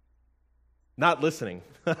 not listening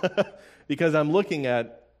because I'm looking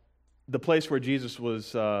at the place where Jesus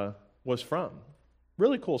was from.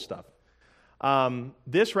 Really cool stuff.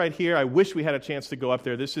 This right here, I wish we had a chance to go up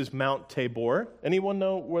there. This is Mount Tabor. Anyone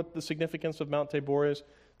know what the significance of Mount Tabor is?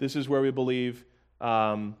 This is where we believe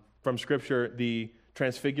from Scripture the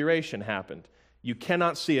transfiguration happened. You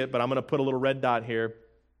cannot see it, but I'm going to put a little red dot here.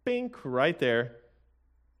 Bink, right there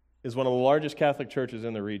is one of the largest Catholic churches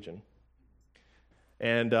in the region.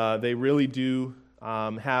 And they really do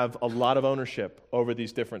have a lot of ownership over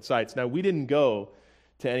these different sites. Now, we didn't go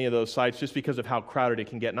to any of those sites just because of how crowded it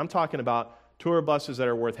can get. And I'm talking about tour buses that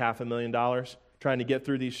are worth $500,000 trying to get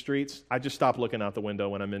through these streets. I just stop looking out the window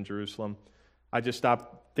when I'm in Jerusalem. I just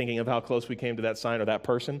stop thinking of how close we came to that sign or that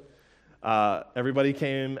person. Everybody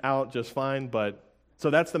came out just fine, but so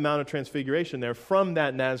that's the Mount of Transfiguration there from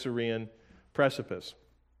that Nazarene precipice.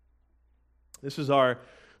 This is our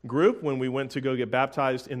group when we went to go get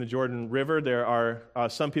baptized in the Jordan River. There are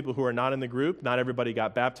some people who are not in the group. Not everybody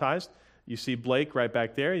got baptized. You see Blake right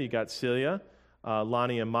back there. You got Celia,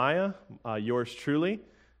 Lonnie and Maya, yours truly.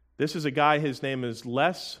 This is a guy, his name is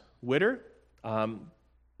Les Witter.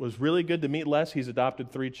 Was really good to meet Les. He's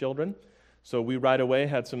adopted 3 children. So we right away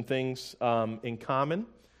had some things in common.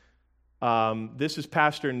 This is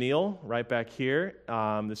Pastor Neil right back here.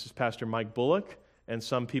 This is Pastor Mike Bullock and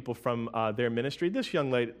some people from their ministry. This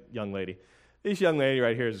young lady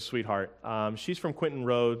right here is a sweetheart. She's from Quinton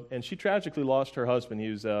Road, and she tragically lost her husband. He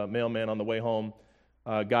was a mailman on the way home,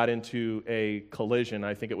 got into a collision.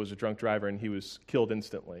 I think it was a drunk driver, and he was killed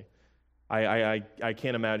instantly. I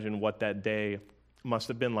can't imagine what that day must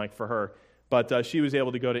have been like for her. But she was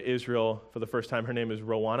able to go to Israel for the first time. Her name is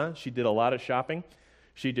Rowana. She did a lot of shopping.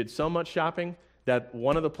 She did so much shopping that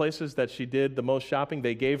one of the places that she did the most shopping,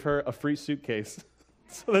 they gave her a free suitcase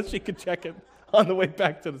so that she could check it on the way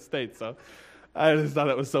back to the States. So I just thought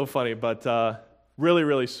that was so funny. But really,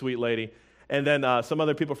 really sweet lady. And then some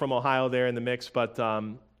other people from Ohio there in the mix. But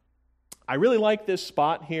I really like this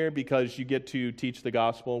spot here because you get to teach the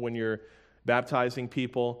gospel when you're baptizing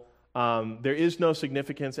people. There is no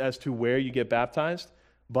significance as to where you get baptized,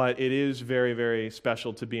 but it is very, very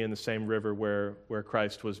special to be in the same river where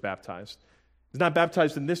Christ was baptized. He's not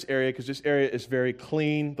baptized in this area because this area is very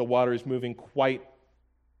clean. The water is moving quite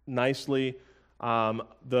nicely.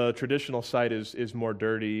 The traditional site is more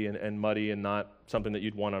dirty and muddy and not something that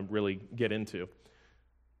you'd want to really get into.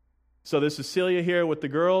 So this is Celia here with the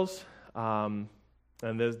girls. And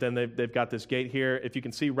then they've got this gate here. If you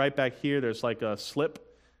can see right back here, there's like a slip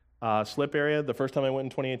area. The first time I went in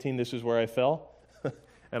 2018, this is where I fell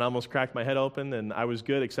and almost cracked my head open, and I was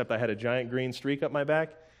good, except I had a giant green streak up my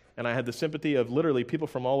back, and I had the sympathy of literally people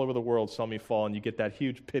from all over the world saw me fall, and you get that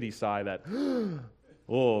huge pity sigh that,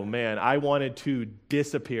 oh man, I wanted to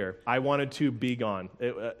disappear. I wanted to be gone.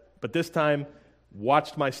 But this time,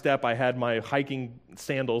 watched my step. I had my hiking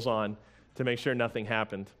sandals on to make sure nothing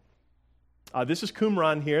happened. This is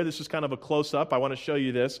Qumran here. This is kind of a close-up. I want to show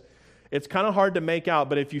you this. It's kind of hard to make out,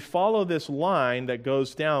 but if you follow this line that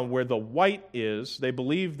goes down where the white is, they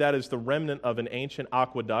believe that is the remnant of an ancient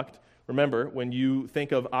aqueduct. Remember, when you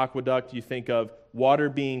think of aqueduct, you think of water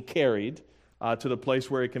being carried to the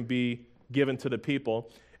place where it can be given to the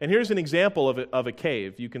people. And here's an example of a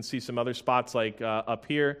cave. You can see some other spots like up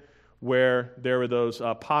here where there were those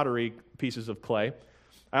pottery pieces of clay.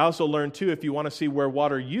 I also learned, too, if you want to see where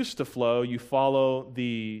water used to flow, you follow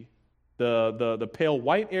the pale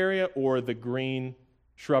white area or the green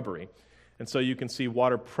shrubbery. And so you can see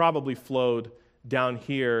water probably flowed down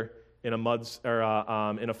here in in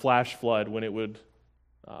a flash flood when it would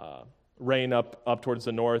rain up towards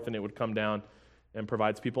the north, and it would come down and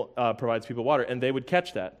provides people water. And they would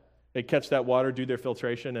catch that. They'd catch that water, do their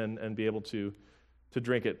filtration, and be able to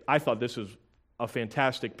drink it. I thought this was a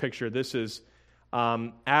fantastic picture. This is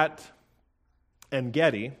at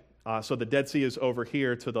En-Gedi. So the Dead Sea is over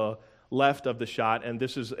here to the left of the shot, and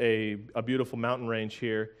this is a beautiful mountain range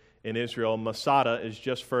here in Israel. Masada is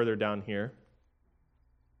just further down here.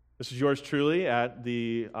 This is yours truly at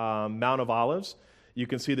the Mount of Olives. You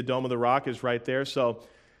can see the Dome of the Rock is right there. So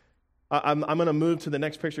I'm going to move to the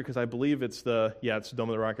next picture because I believe it's the Dome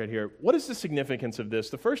of the Rock right here. What is the significance of this?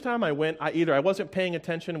 The first time I went, either I wasn't paying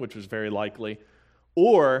attention, which was very likely,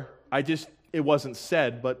 or it wasn't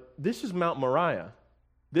said, but this is Mount Moriah.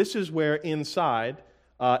 This is where inside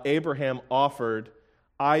Abraham offered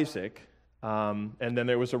Isaac, and then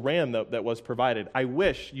there was a ram that was provided. I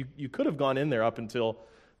wish you could have gone in there up until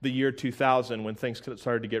the year 2000 when things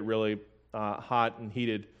started to get really hot and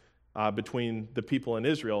heated between the people in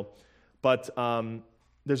Israel. But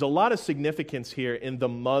there's a lot of significance here in the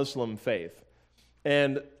Muslim faith.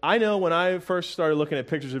 And I know when I first started looking at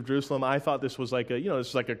pictures of Jerusalem, I thought this was like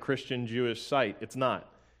a Christian Jewish site. It's not.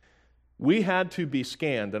 We had to be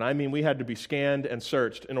scanned, and I mean we had to be scanned and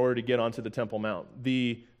searched in order to get onto the Temple Mount.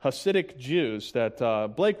 The Hasidic Jews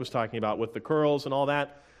that Blake was talking about with the curls and all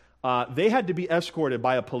that, they had to be escorted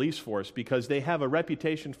by a police force because they have a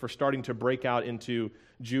reputation for starting to break out into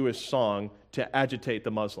Jewish song to agitate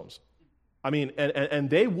the Muslims. I mean, and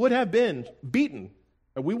they would have been beaten.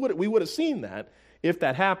 We would have seen that if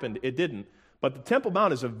that happened. It didn't. But the Temple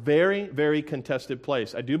Mount is a very, very contested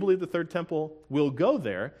place. I do believe the third temple will go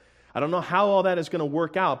there. I don't know how all that is going to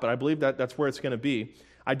work out, but I believe that's where it's going to be.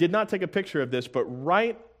 I did not take a picture of this, but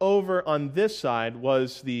right over on this side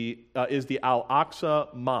is the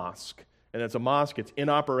Al-Aqsa Mosque. And it's a mosque. It's in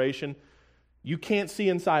operation. You can't see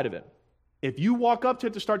inside of it. If you walk up to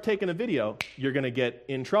it to start taking a video, you're going to get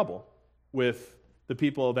in trouble with the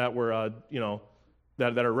people that were,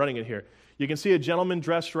 that are running it here. You can see a gentleman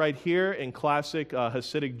dressed right here in classic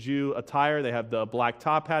Hasidic Jew attire. They have the black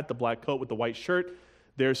top hat, the black coat with the white shirt.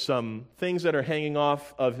 There's some things that are hanging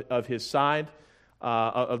off of his side,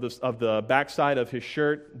 of the backside of his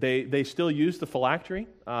shirt. They still use the phylactery,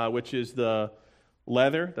 which is the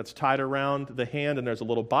leather that's tied around the hand, and there's a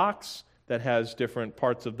little box that has different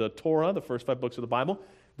parts of the Torah, the first 5 books of the Bible.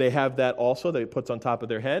 They have that also that it puts on top of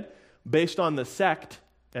their head. Based on the sect,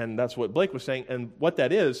 and that's what Blake was saying, and what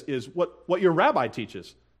that is what your rabbi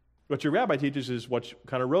teaches. What your rabbi teaches is what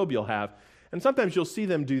kind of robe you'll have. And sometimes you'll see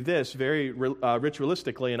them do this very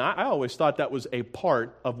ritualistically, and I always thought that was a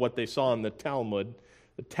part of what they saw in the Talmud.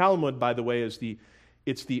 The Talmud, by the way,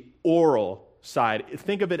 it's the oral side.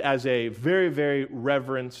 Think of it as a very, very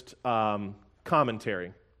reverenced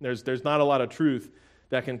commentary. There's not a lot of truth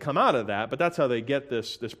that can come out of that, but that's how they get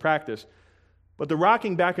this practice. But the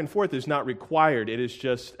rocking back and forth is not required. It is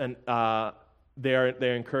just they're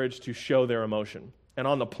encouraged to show their emotion. And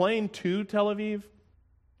on the plane to Tel Aviv,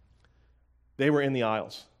 they were in the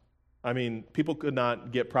aisles. I mean, people could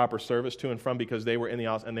not get proper service to and from because they were in the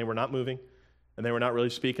aisles and they were not moving and they were not really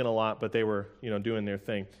speaking a lot, but they were, doing their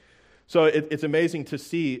thing. So it's amazing to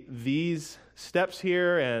see these steps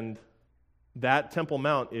here, and that Temple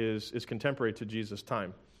Mount is contemporary to Jesus'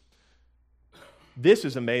 time. This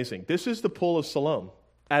is amazing. This is the Pool of Siloam,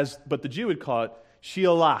 but the Jew would call it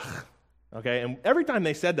Shiolach. Okay, and every time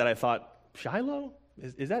they said that, I thought, Shiloh?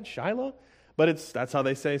 Is that Shiloh? But that's how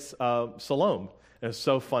they say Siloam. And it's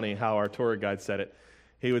so funny how our tour guide said it.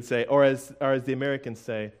 He would say, or as the Americans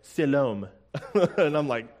say, Siloam. And I'm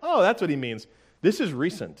like, oh, that's what he means. This is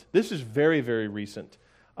recent. This is very, very recent.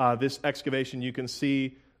 This excavation, you can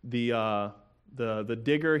see the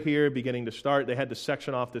digger here beginning to start. They had to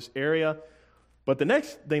section off this area. But the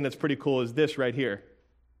next thing that's pretty cool is this right here.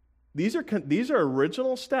 These are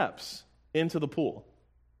original steps into the pool.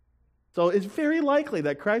 So it's very likely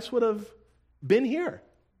that Christ would have been here.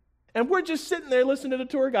 And we're just sitting there listening to the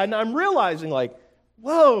tour guide, and I'm realizing, like,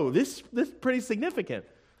 whoa, this is pretty significant.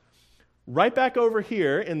 Right back over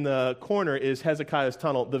here in the corner is Hezekiah's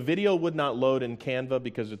tunnel. The video would not load in Canva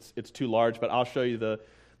because it's too large, but I'll show you the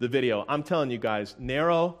video. I'm telling you guys,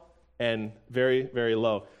 narrow and very, very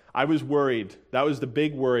low. I was worried. That was the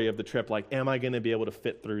big worry of the trip. Like, am I going to be able to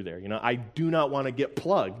fit through there? I do not want to get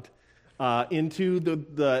plugged into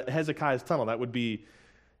the Hezekiah's tunnel. That would be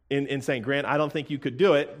insane. Grant, I don't think you could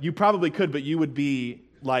do it. You probably could, but you would be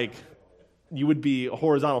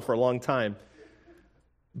horizontal for a long time.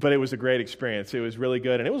 But it was a great experience. It was really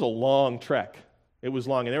good, and it was a long trek. It was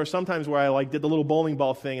long, and there were some times where I did the little bowling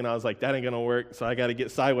ball thing, and I was like, that ain't going to work, so I got to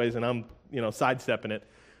get sideways, and I'm sidestepping it.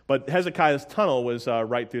 But Hezekiah's tunnel was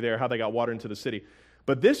right through there, how they got water into the city.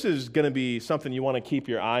 But this is going to be something you want to keep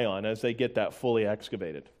your eye on as they get that fully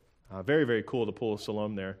excavated. Very, very cool, the Pool of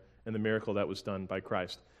Siloam there, and the miracle that was done by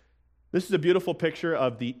Christ. This is a beautiful picture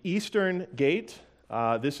of the eastern gate.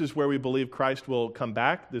 This is where we believe Christ will come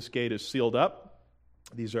back. This gate is sealed up.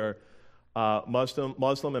 These are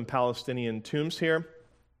Muslim and Palestinian tombs here.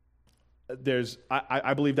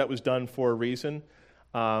 I believe that was done for a reason,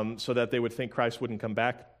 so that they would think Christ wouldn't come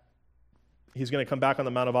back. He's going to come back on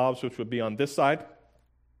the Mount of Olives, which would be on this side,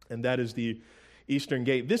 and that is the eastern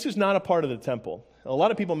gate. This is not a part of the temple. A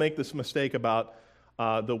lot of people make this mistake about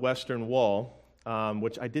the western wall,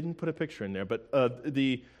 which I didn't put a picture in there, but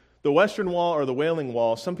the western wall or the Wailing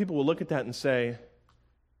Wall, some people will look at that and say,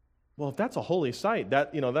 well, if that's a holy site,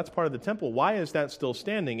 that's part of the temple, why is that still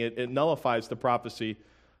standing? It nullifies the prophecy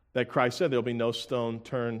that Christ said there'll be no stone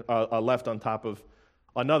left on top of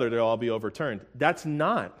another, they'll all be overturned. That's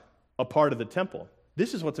not a part of the temple.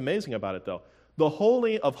 This is what's amazing about it, though. The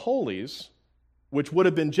Holy of Holies, which would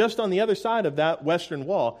have been just on the other side of that western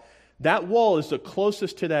wall, that wall is the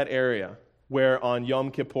closest to that area where on Yom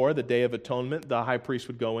Kippur, the Day of Atonement, the high priest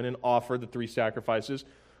would go in and offer the 3 sacrifices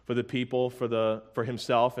for the people, for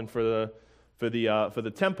himself, and for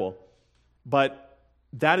the temple. But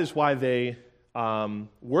that is why they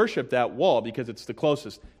worship that wall, because it's the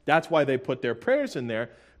closest. That's why they put their prayers in there,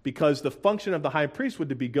 because the function of the high priest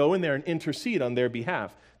would be go in there and intercede on their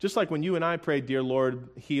behalf. Just like when you and I pray, dear Lord,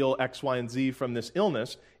 heal X, Y, and Z from this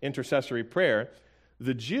illness, intercessory prayer,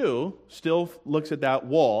 the Jew still looks at that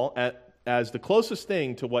wall as the closest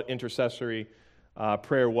thing to what intercessory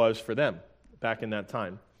prayer was for them back in that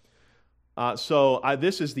time.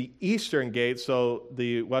 This is the eastern gate, so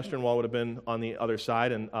the western wall would have been on the other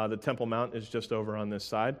side, and the Temple Mount is just over on this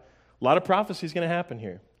side. A lot of prophecy is going to happen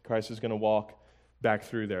here. Christ is going to walk back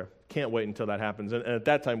through there. Can't wait until that happens. And at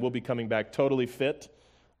that time, we'll be coming back totally fit,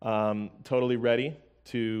 totally ready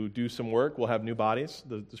to do some work. We'll have new bodies,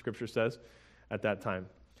 the Scripture says, at that time.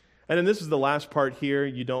 And then this is the last part here.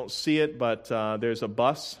 You don't see it, but there's a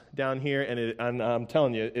bus down here, and I'm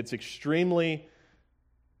telling you, it's extremely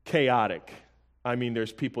chaotic. I mean,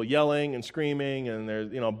 there's people yelling and screaming, and there's,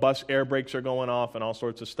 bus air brakes are going off and all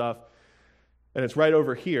sorts of stuff. And it's right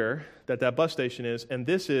over here that bus station is, and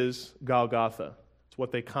this is Golgotha. It's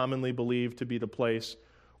what they commonly believe to be the place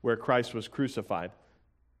where Christ was crucified.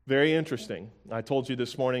 Very interesting. I told you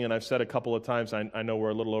this morning, and I've said a couple of times, I know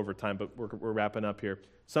we're a little over time, but we're wrapping up here.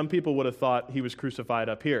 Some people would have thought he was crucified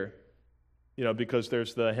up here, because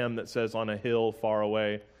there's the hymn that says, on a hill far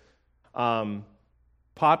away.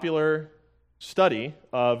 Popular study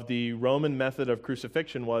of the Roman method of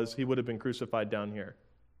crucifixion was he would have been crucified down here,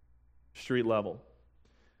 street level.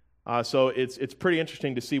 So it's pretty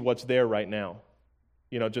interesting to see what's there right now,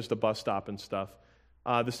 just a bus stop and stuff.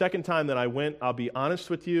 The second time that I went, I'll be honest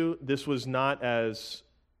with you, this was not as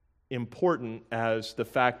important as the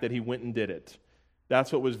fact that he went and did it.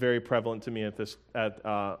 That's what was very prevalent to me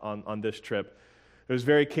on this trip. It was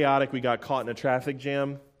very chaotic. We got caught in a traffic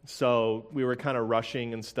jam, so we were kind of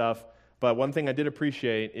rushing and stuff. But one thing I did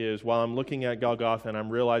appreciate is while I'm looking at Golgotha and I'm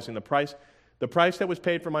realizing the price that was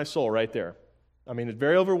paid for my soul right there. I mean, it's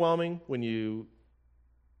very overwhelming when you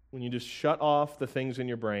just shut off the things in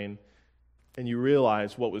your brain and you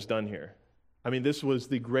realize what was done here. I mean, this was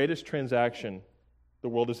the greatest transaction the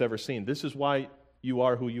world has ever seen. This is why you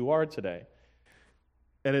are who you are today.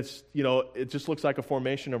 And it's, it just looks like a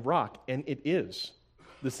formation of rock, and it is.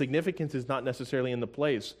 The significance is not necessarily in the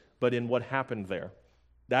place, but in what happened there.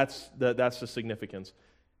 That's the significance.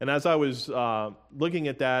 And as I was looking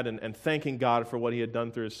at that and thanking God for what he had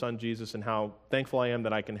done through his son Jesus and how thankful I am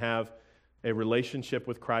that I can have a relationship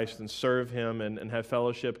with Christ and serve him and have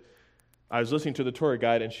fellowship, I was listening to the tour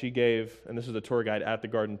guide, and she gave, and this is the tour guide at the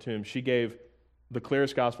Garden Tomb, she gave the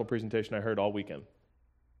clearest gospel presentation I heard all weekend.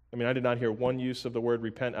 I mean, I did not hear one use of the word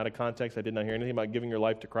repent out of context. I did not hear anything about giving your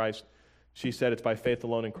life to Christ. She said it's by faith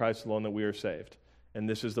alone in Christ alone that we are saved. And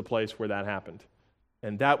this is the place where that happened.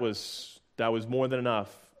 And that was more than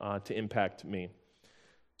enough to impact me.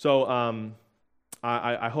 So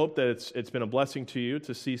I hope that it's been a blessing to you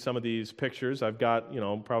to see some of these pictures. I've got,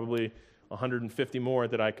 probably 150 more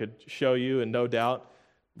that I could show you, and no doubt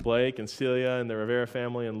Blake and Celia and the Rivera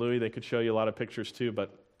family and Louie, they could show you a lot of pictures too,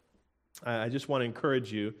 but I just want to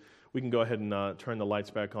encourage you. We can go ahead and turn the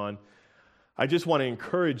lights back on. I just want to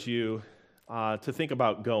encourage you to think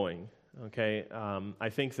about going, okay? I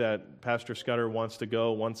think that Pastor Scudder wants to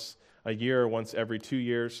go once a year or once every 2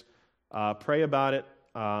 years. Pray about it.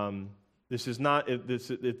 This is not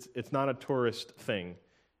it's not a tourist thing.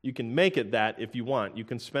 You can make it that if you want. You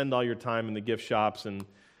can spend all your time in the gift shops and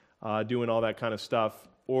doing all that kind of stuff,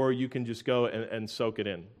 or you can just go and soak it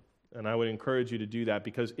in. And I would encourage you to do that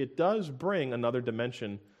because it does bring another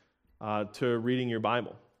dimension to reading your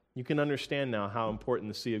Bible. You can understand now how important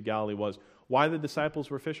the Sea of Galilee was, why the disciples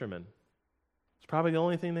were fishermen. It's probably the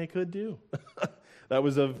only thing they could do that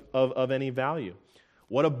was of any value.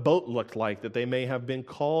 What a boat looked like that they may have been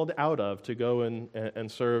called out of to go and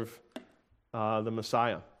serve the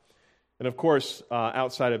Messiah. And of course,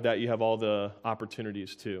 outside of that, you have all the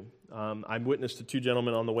opportunities too. I witnessed to two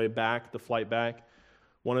gentlemen on the way back, the flight back.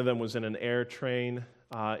 One of them was in an air train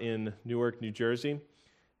in Newark, New Jersey,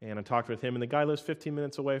 and I talked with him, and the guy lives 15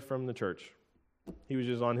 minutes away from the church. He was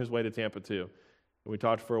just on his way to Tampa too. And we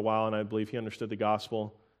talked for a while, and I believe he understood the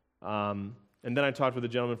gospel. And then I talked with a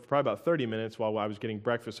gentleman for probably about 30 minutes while I was getting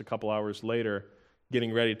breakfast a couple hours later,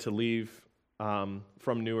 getting ready to leave from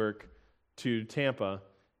Newark to Tampa.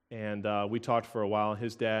 And we talked for a while.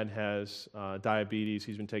 His dad has diabetes.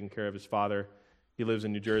 He's been taking care of his father. He lives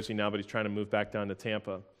in New Jersey now, but he's trying to move back down to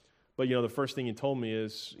Tampa. But, the first thing he told me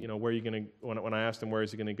is, where are you going to, when I asked him where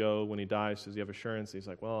is he going to go when he dies, does he have assurance? He's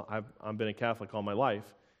like, well, I've been a Catholic all my life.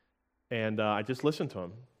 And I just listened to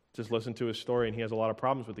him, just listened to his story, and he has a lot of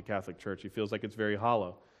problems with the Catholic Church. He feels like it's very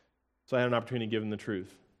hollow. So I had an opportunity to give him the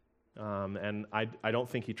truth. And I don't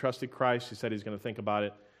think he trusted Christ. He said he's going to think about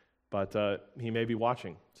it. But he may be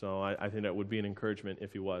watching, so I think that would be an encouragement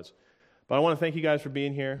if he was. But I want to thank you guys for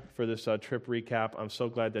being here for this trip recap. I'm so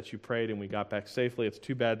glad that you prayed and we got back safely. It's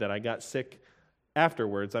too bad that I got sick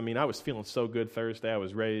afterwards. I mean, I was feeling so good Thursday. I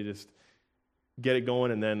was ready to just get it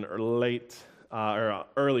going, and then early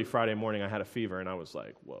Friday morning, I had a fever, and I was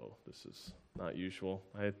like, whoa, this is not usual.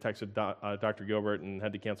 I had texted Dr. Gilbert and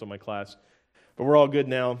had to cancel my class. But we're all good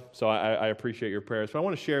now, so I appreciate your prayers. But I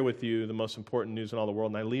want to share with you the most important news in all the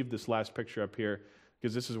world, and I leave this last picture up here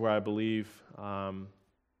because this is where I believe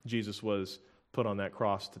Jesus was put on that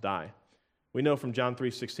cross to die. We know from John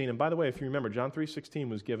 3:16, and by the way, if you remember, John 3:16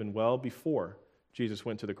 was given well before Jesus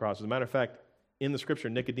went to the cross. As a matter of fact, in the Scripture,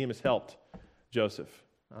 Nicodemus helped Joseph.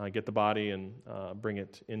 get the body and bring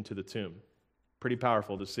it into the tomb. Pretty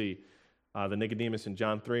powerful to see the Nicodemus in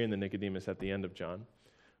John 3 and the Nicodemus at the end of John.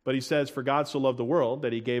 But he says, "For God so loved the world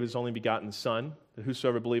that he gave his only begotten Son, that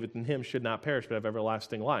whosoever believeth in him should not perish but have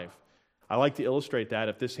everlasting life." I like to illustrate that.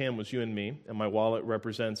 If this hand was you and me, and my wallet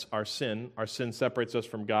represents our sin separates us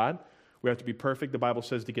from God. We have to be perfect, the Bible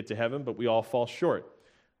says, to get to heaven, but we all fall short.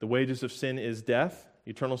 The wages of sin is death,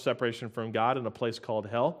 eternal separation from God in a place called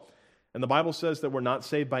hell. And the Bible says that we're not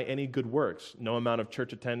saved by any good works. No amount of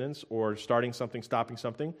church attendance or starting something, stopping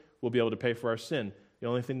something will be able to pay for our sin. The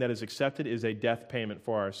only thing that is accepted is a death payment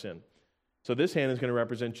for our sin. So this hand is going to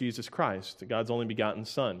represent Jesus Christ, God's only begotten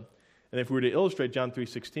Son. And if we were to illustrate John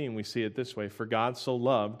 3:16, we see it this way: "For God so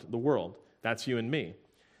loved the world," that's you and me,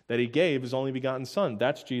 "that he gave his only begotten Son,"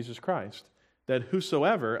 that's Jesus Christ, "that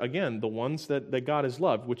whosoever," again, the ones that God has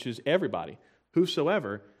loved, which is everybody,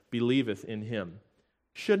 "whosoever believeth in him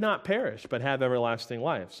should not perish, but have everlasting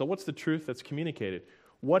life." So what's the truth that's communicated?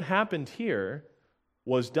 What happened here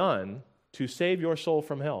was done to save your soul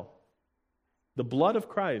from hell. The blood of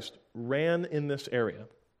Christ ran in this area.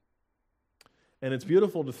 And it's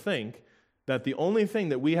beautiful to think that the only thing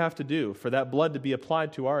that we have to do for that blood to be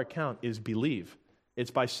applied to our account is believe. It's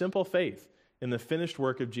by simple faith in the finished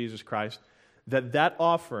work of Jesus Christ that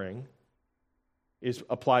offering is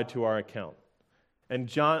applied to our account. And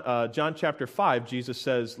John chapter 5, Jesus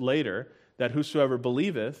says later that whosoever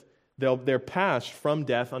believeth, they're passed from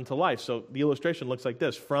death unto life. So the illustration looks like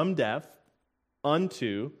this: from death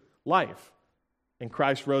unto life. And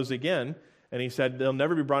Christ rose again, and he said they'll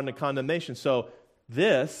never be brought into condemnation. So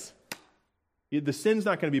the sin's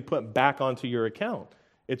not going to be put back onto your account.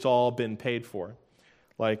 It's all been paid for.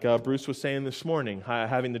 Like Bruce was saying this morning,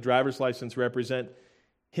 having the driver's license represent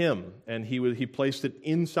him, and he placed it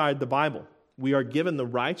inside the Bible. We are given the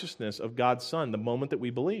righteousness of God's Son the moment that we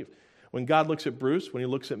believe. When God looks at Bruce, when he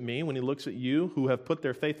looks at me, when he looks at you who have put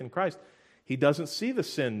their faith in Christ, he doesn't see the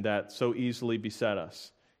sin that so easily beset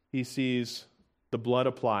us. He sees the blood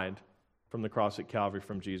applied from the cross at Calvary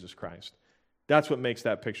from Jesus Christ. That's what makes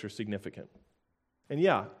that picture significant. And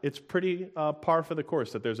yeah, it's pretty par for the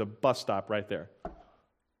course that there's a bus stop right there.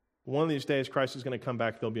 One of these days, Christ is going to come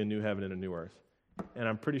back, there'll be a new heaven and a new earth. And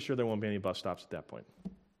I'm pretty sure there won't be any bus stops at that point.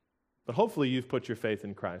 But hopefully you've put your faith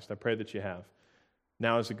in Christ. I pray that you have.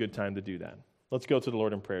 Now is a good time to do that. Let's go to the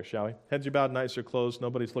Lord in prayer, shall we? Heads are bowed and eyes are closed.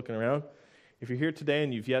 Nobody's looking around. If you're here today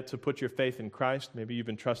and you've yet to put your faith in Christ, maybe you've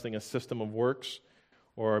been trusting a system of works,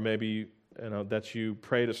 or maybe that you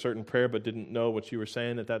prayed a certain prayer but didn't know what you were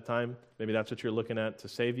saying at that time. Maybe that's what you're looking at to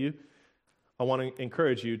save you. I want to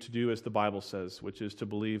encourage you to do as the Bible says, which is to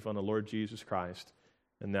believe on the Lord Jesus Christ,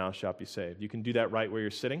 and thou shalt be saved. You can do that right where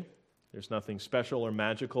you're sitting. There's nothing special or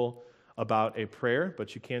magical about a prayer,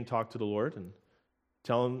 but you can talk to the Lord and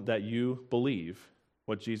tell him that you believe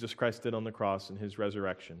what Jesus Christ did on the cross and his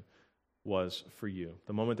resurrection was for you.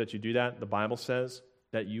 The moment that you do that, the Bible says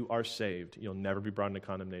that you are saved. You'll never be brought into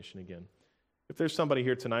condemnation again. If there's somebody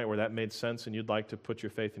here tonight where that made sense and you'd like to put your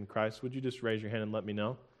faith in Christ, would you just raise your hand and let me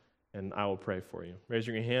know? And I will pray for you.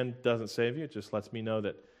 Raising your hand doesn't save you. It just lets me know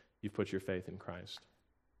that you've put your faith in Christ.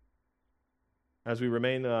 As we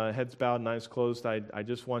remain heads bowed and eyes closed, I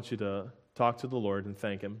just want you to talk to the Lord and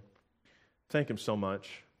thank him. Thank him so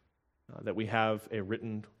much that we have a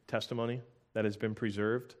written testimony that has been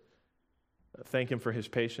preserved. Thank him for his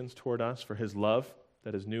patience toward us, for his love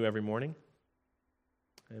that is new every morning.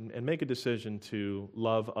 And make a decision to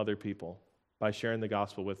love other people by sharing the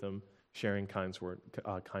gospel with them, sharing kind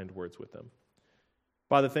words with them.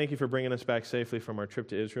 Father, thank you for bringing us back safely from our trip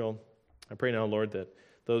to Israel. I pray now, Lord, that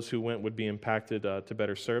those who went would be impacted to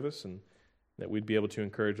better service, and that we'd be able to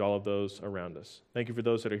encourage all of those around us. Thank you for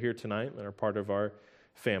those that are here tonight and are part of our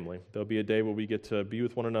family. There'll be a day where we get to be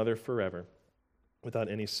with one another forever without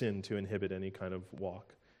any sin to inhibit any kind of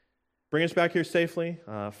walk. Bring us back here safely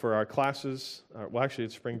for our classes. Actually,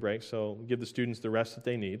 it's spring break, so give the students the rest that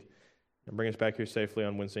they need. And bring us back here safely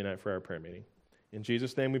on Wednesday night for our prayer meeting. In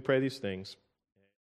Jesus' name we pray these things.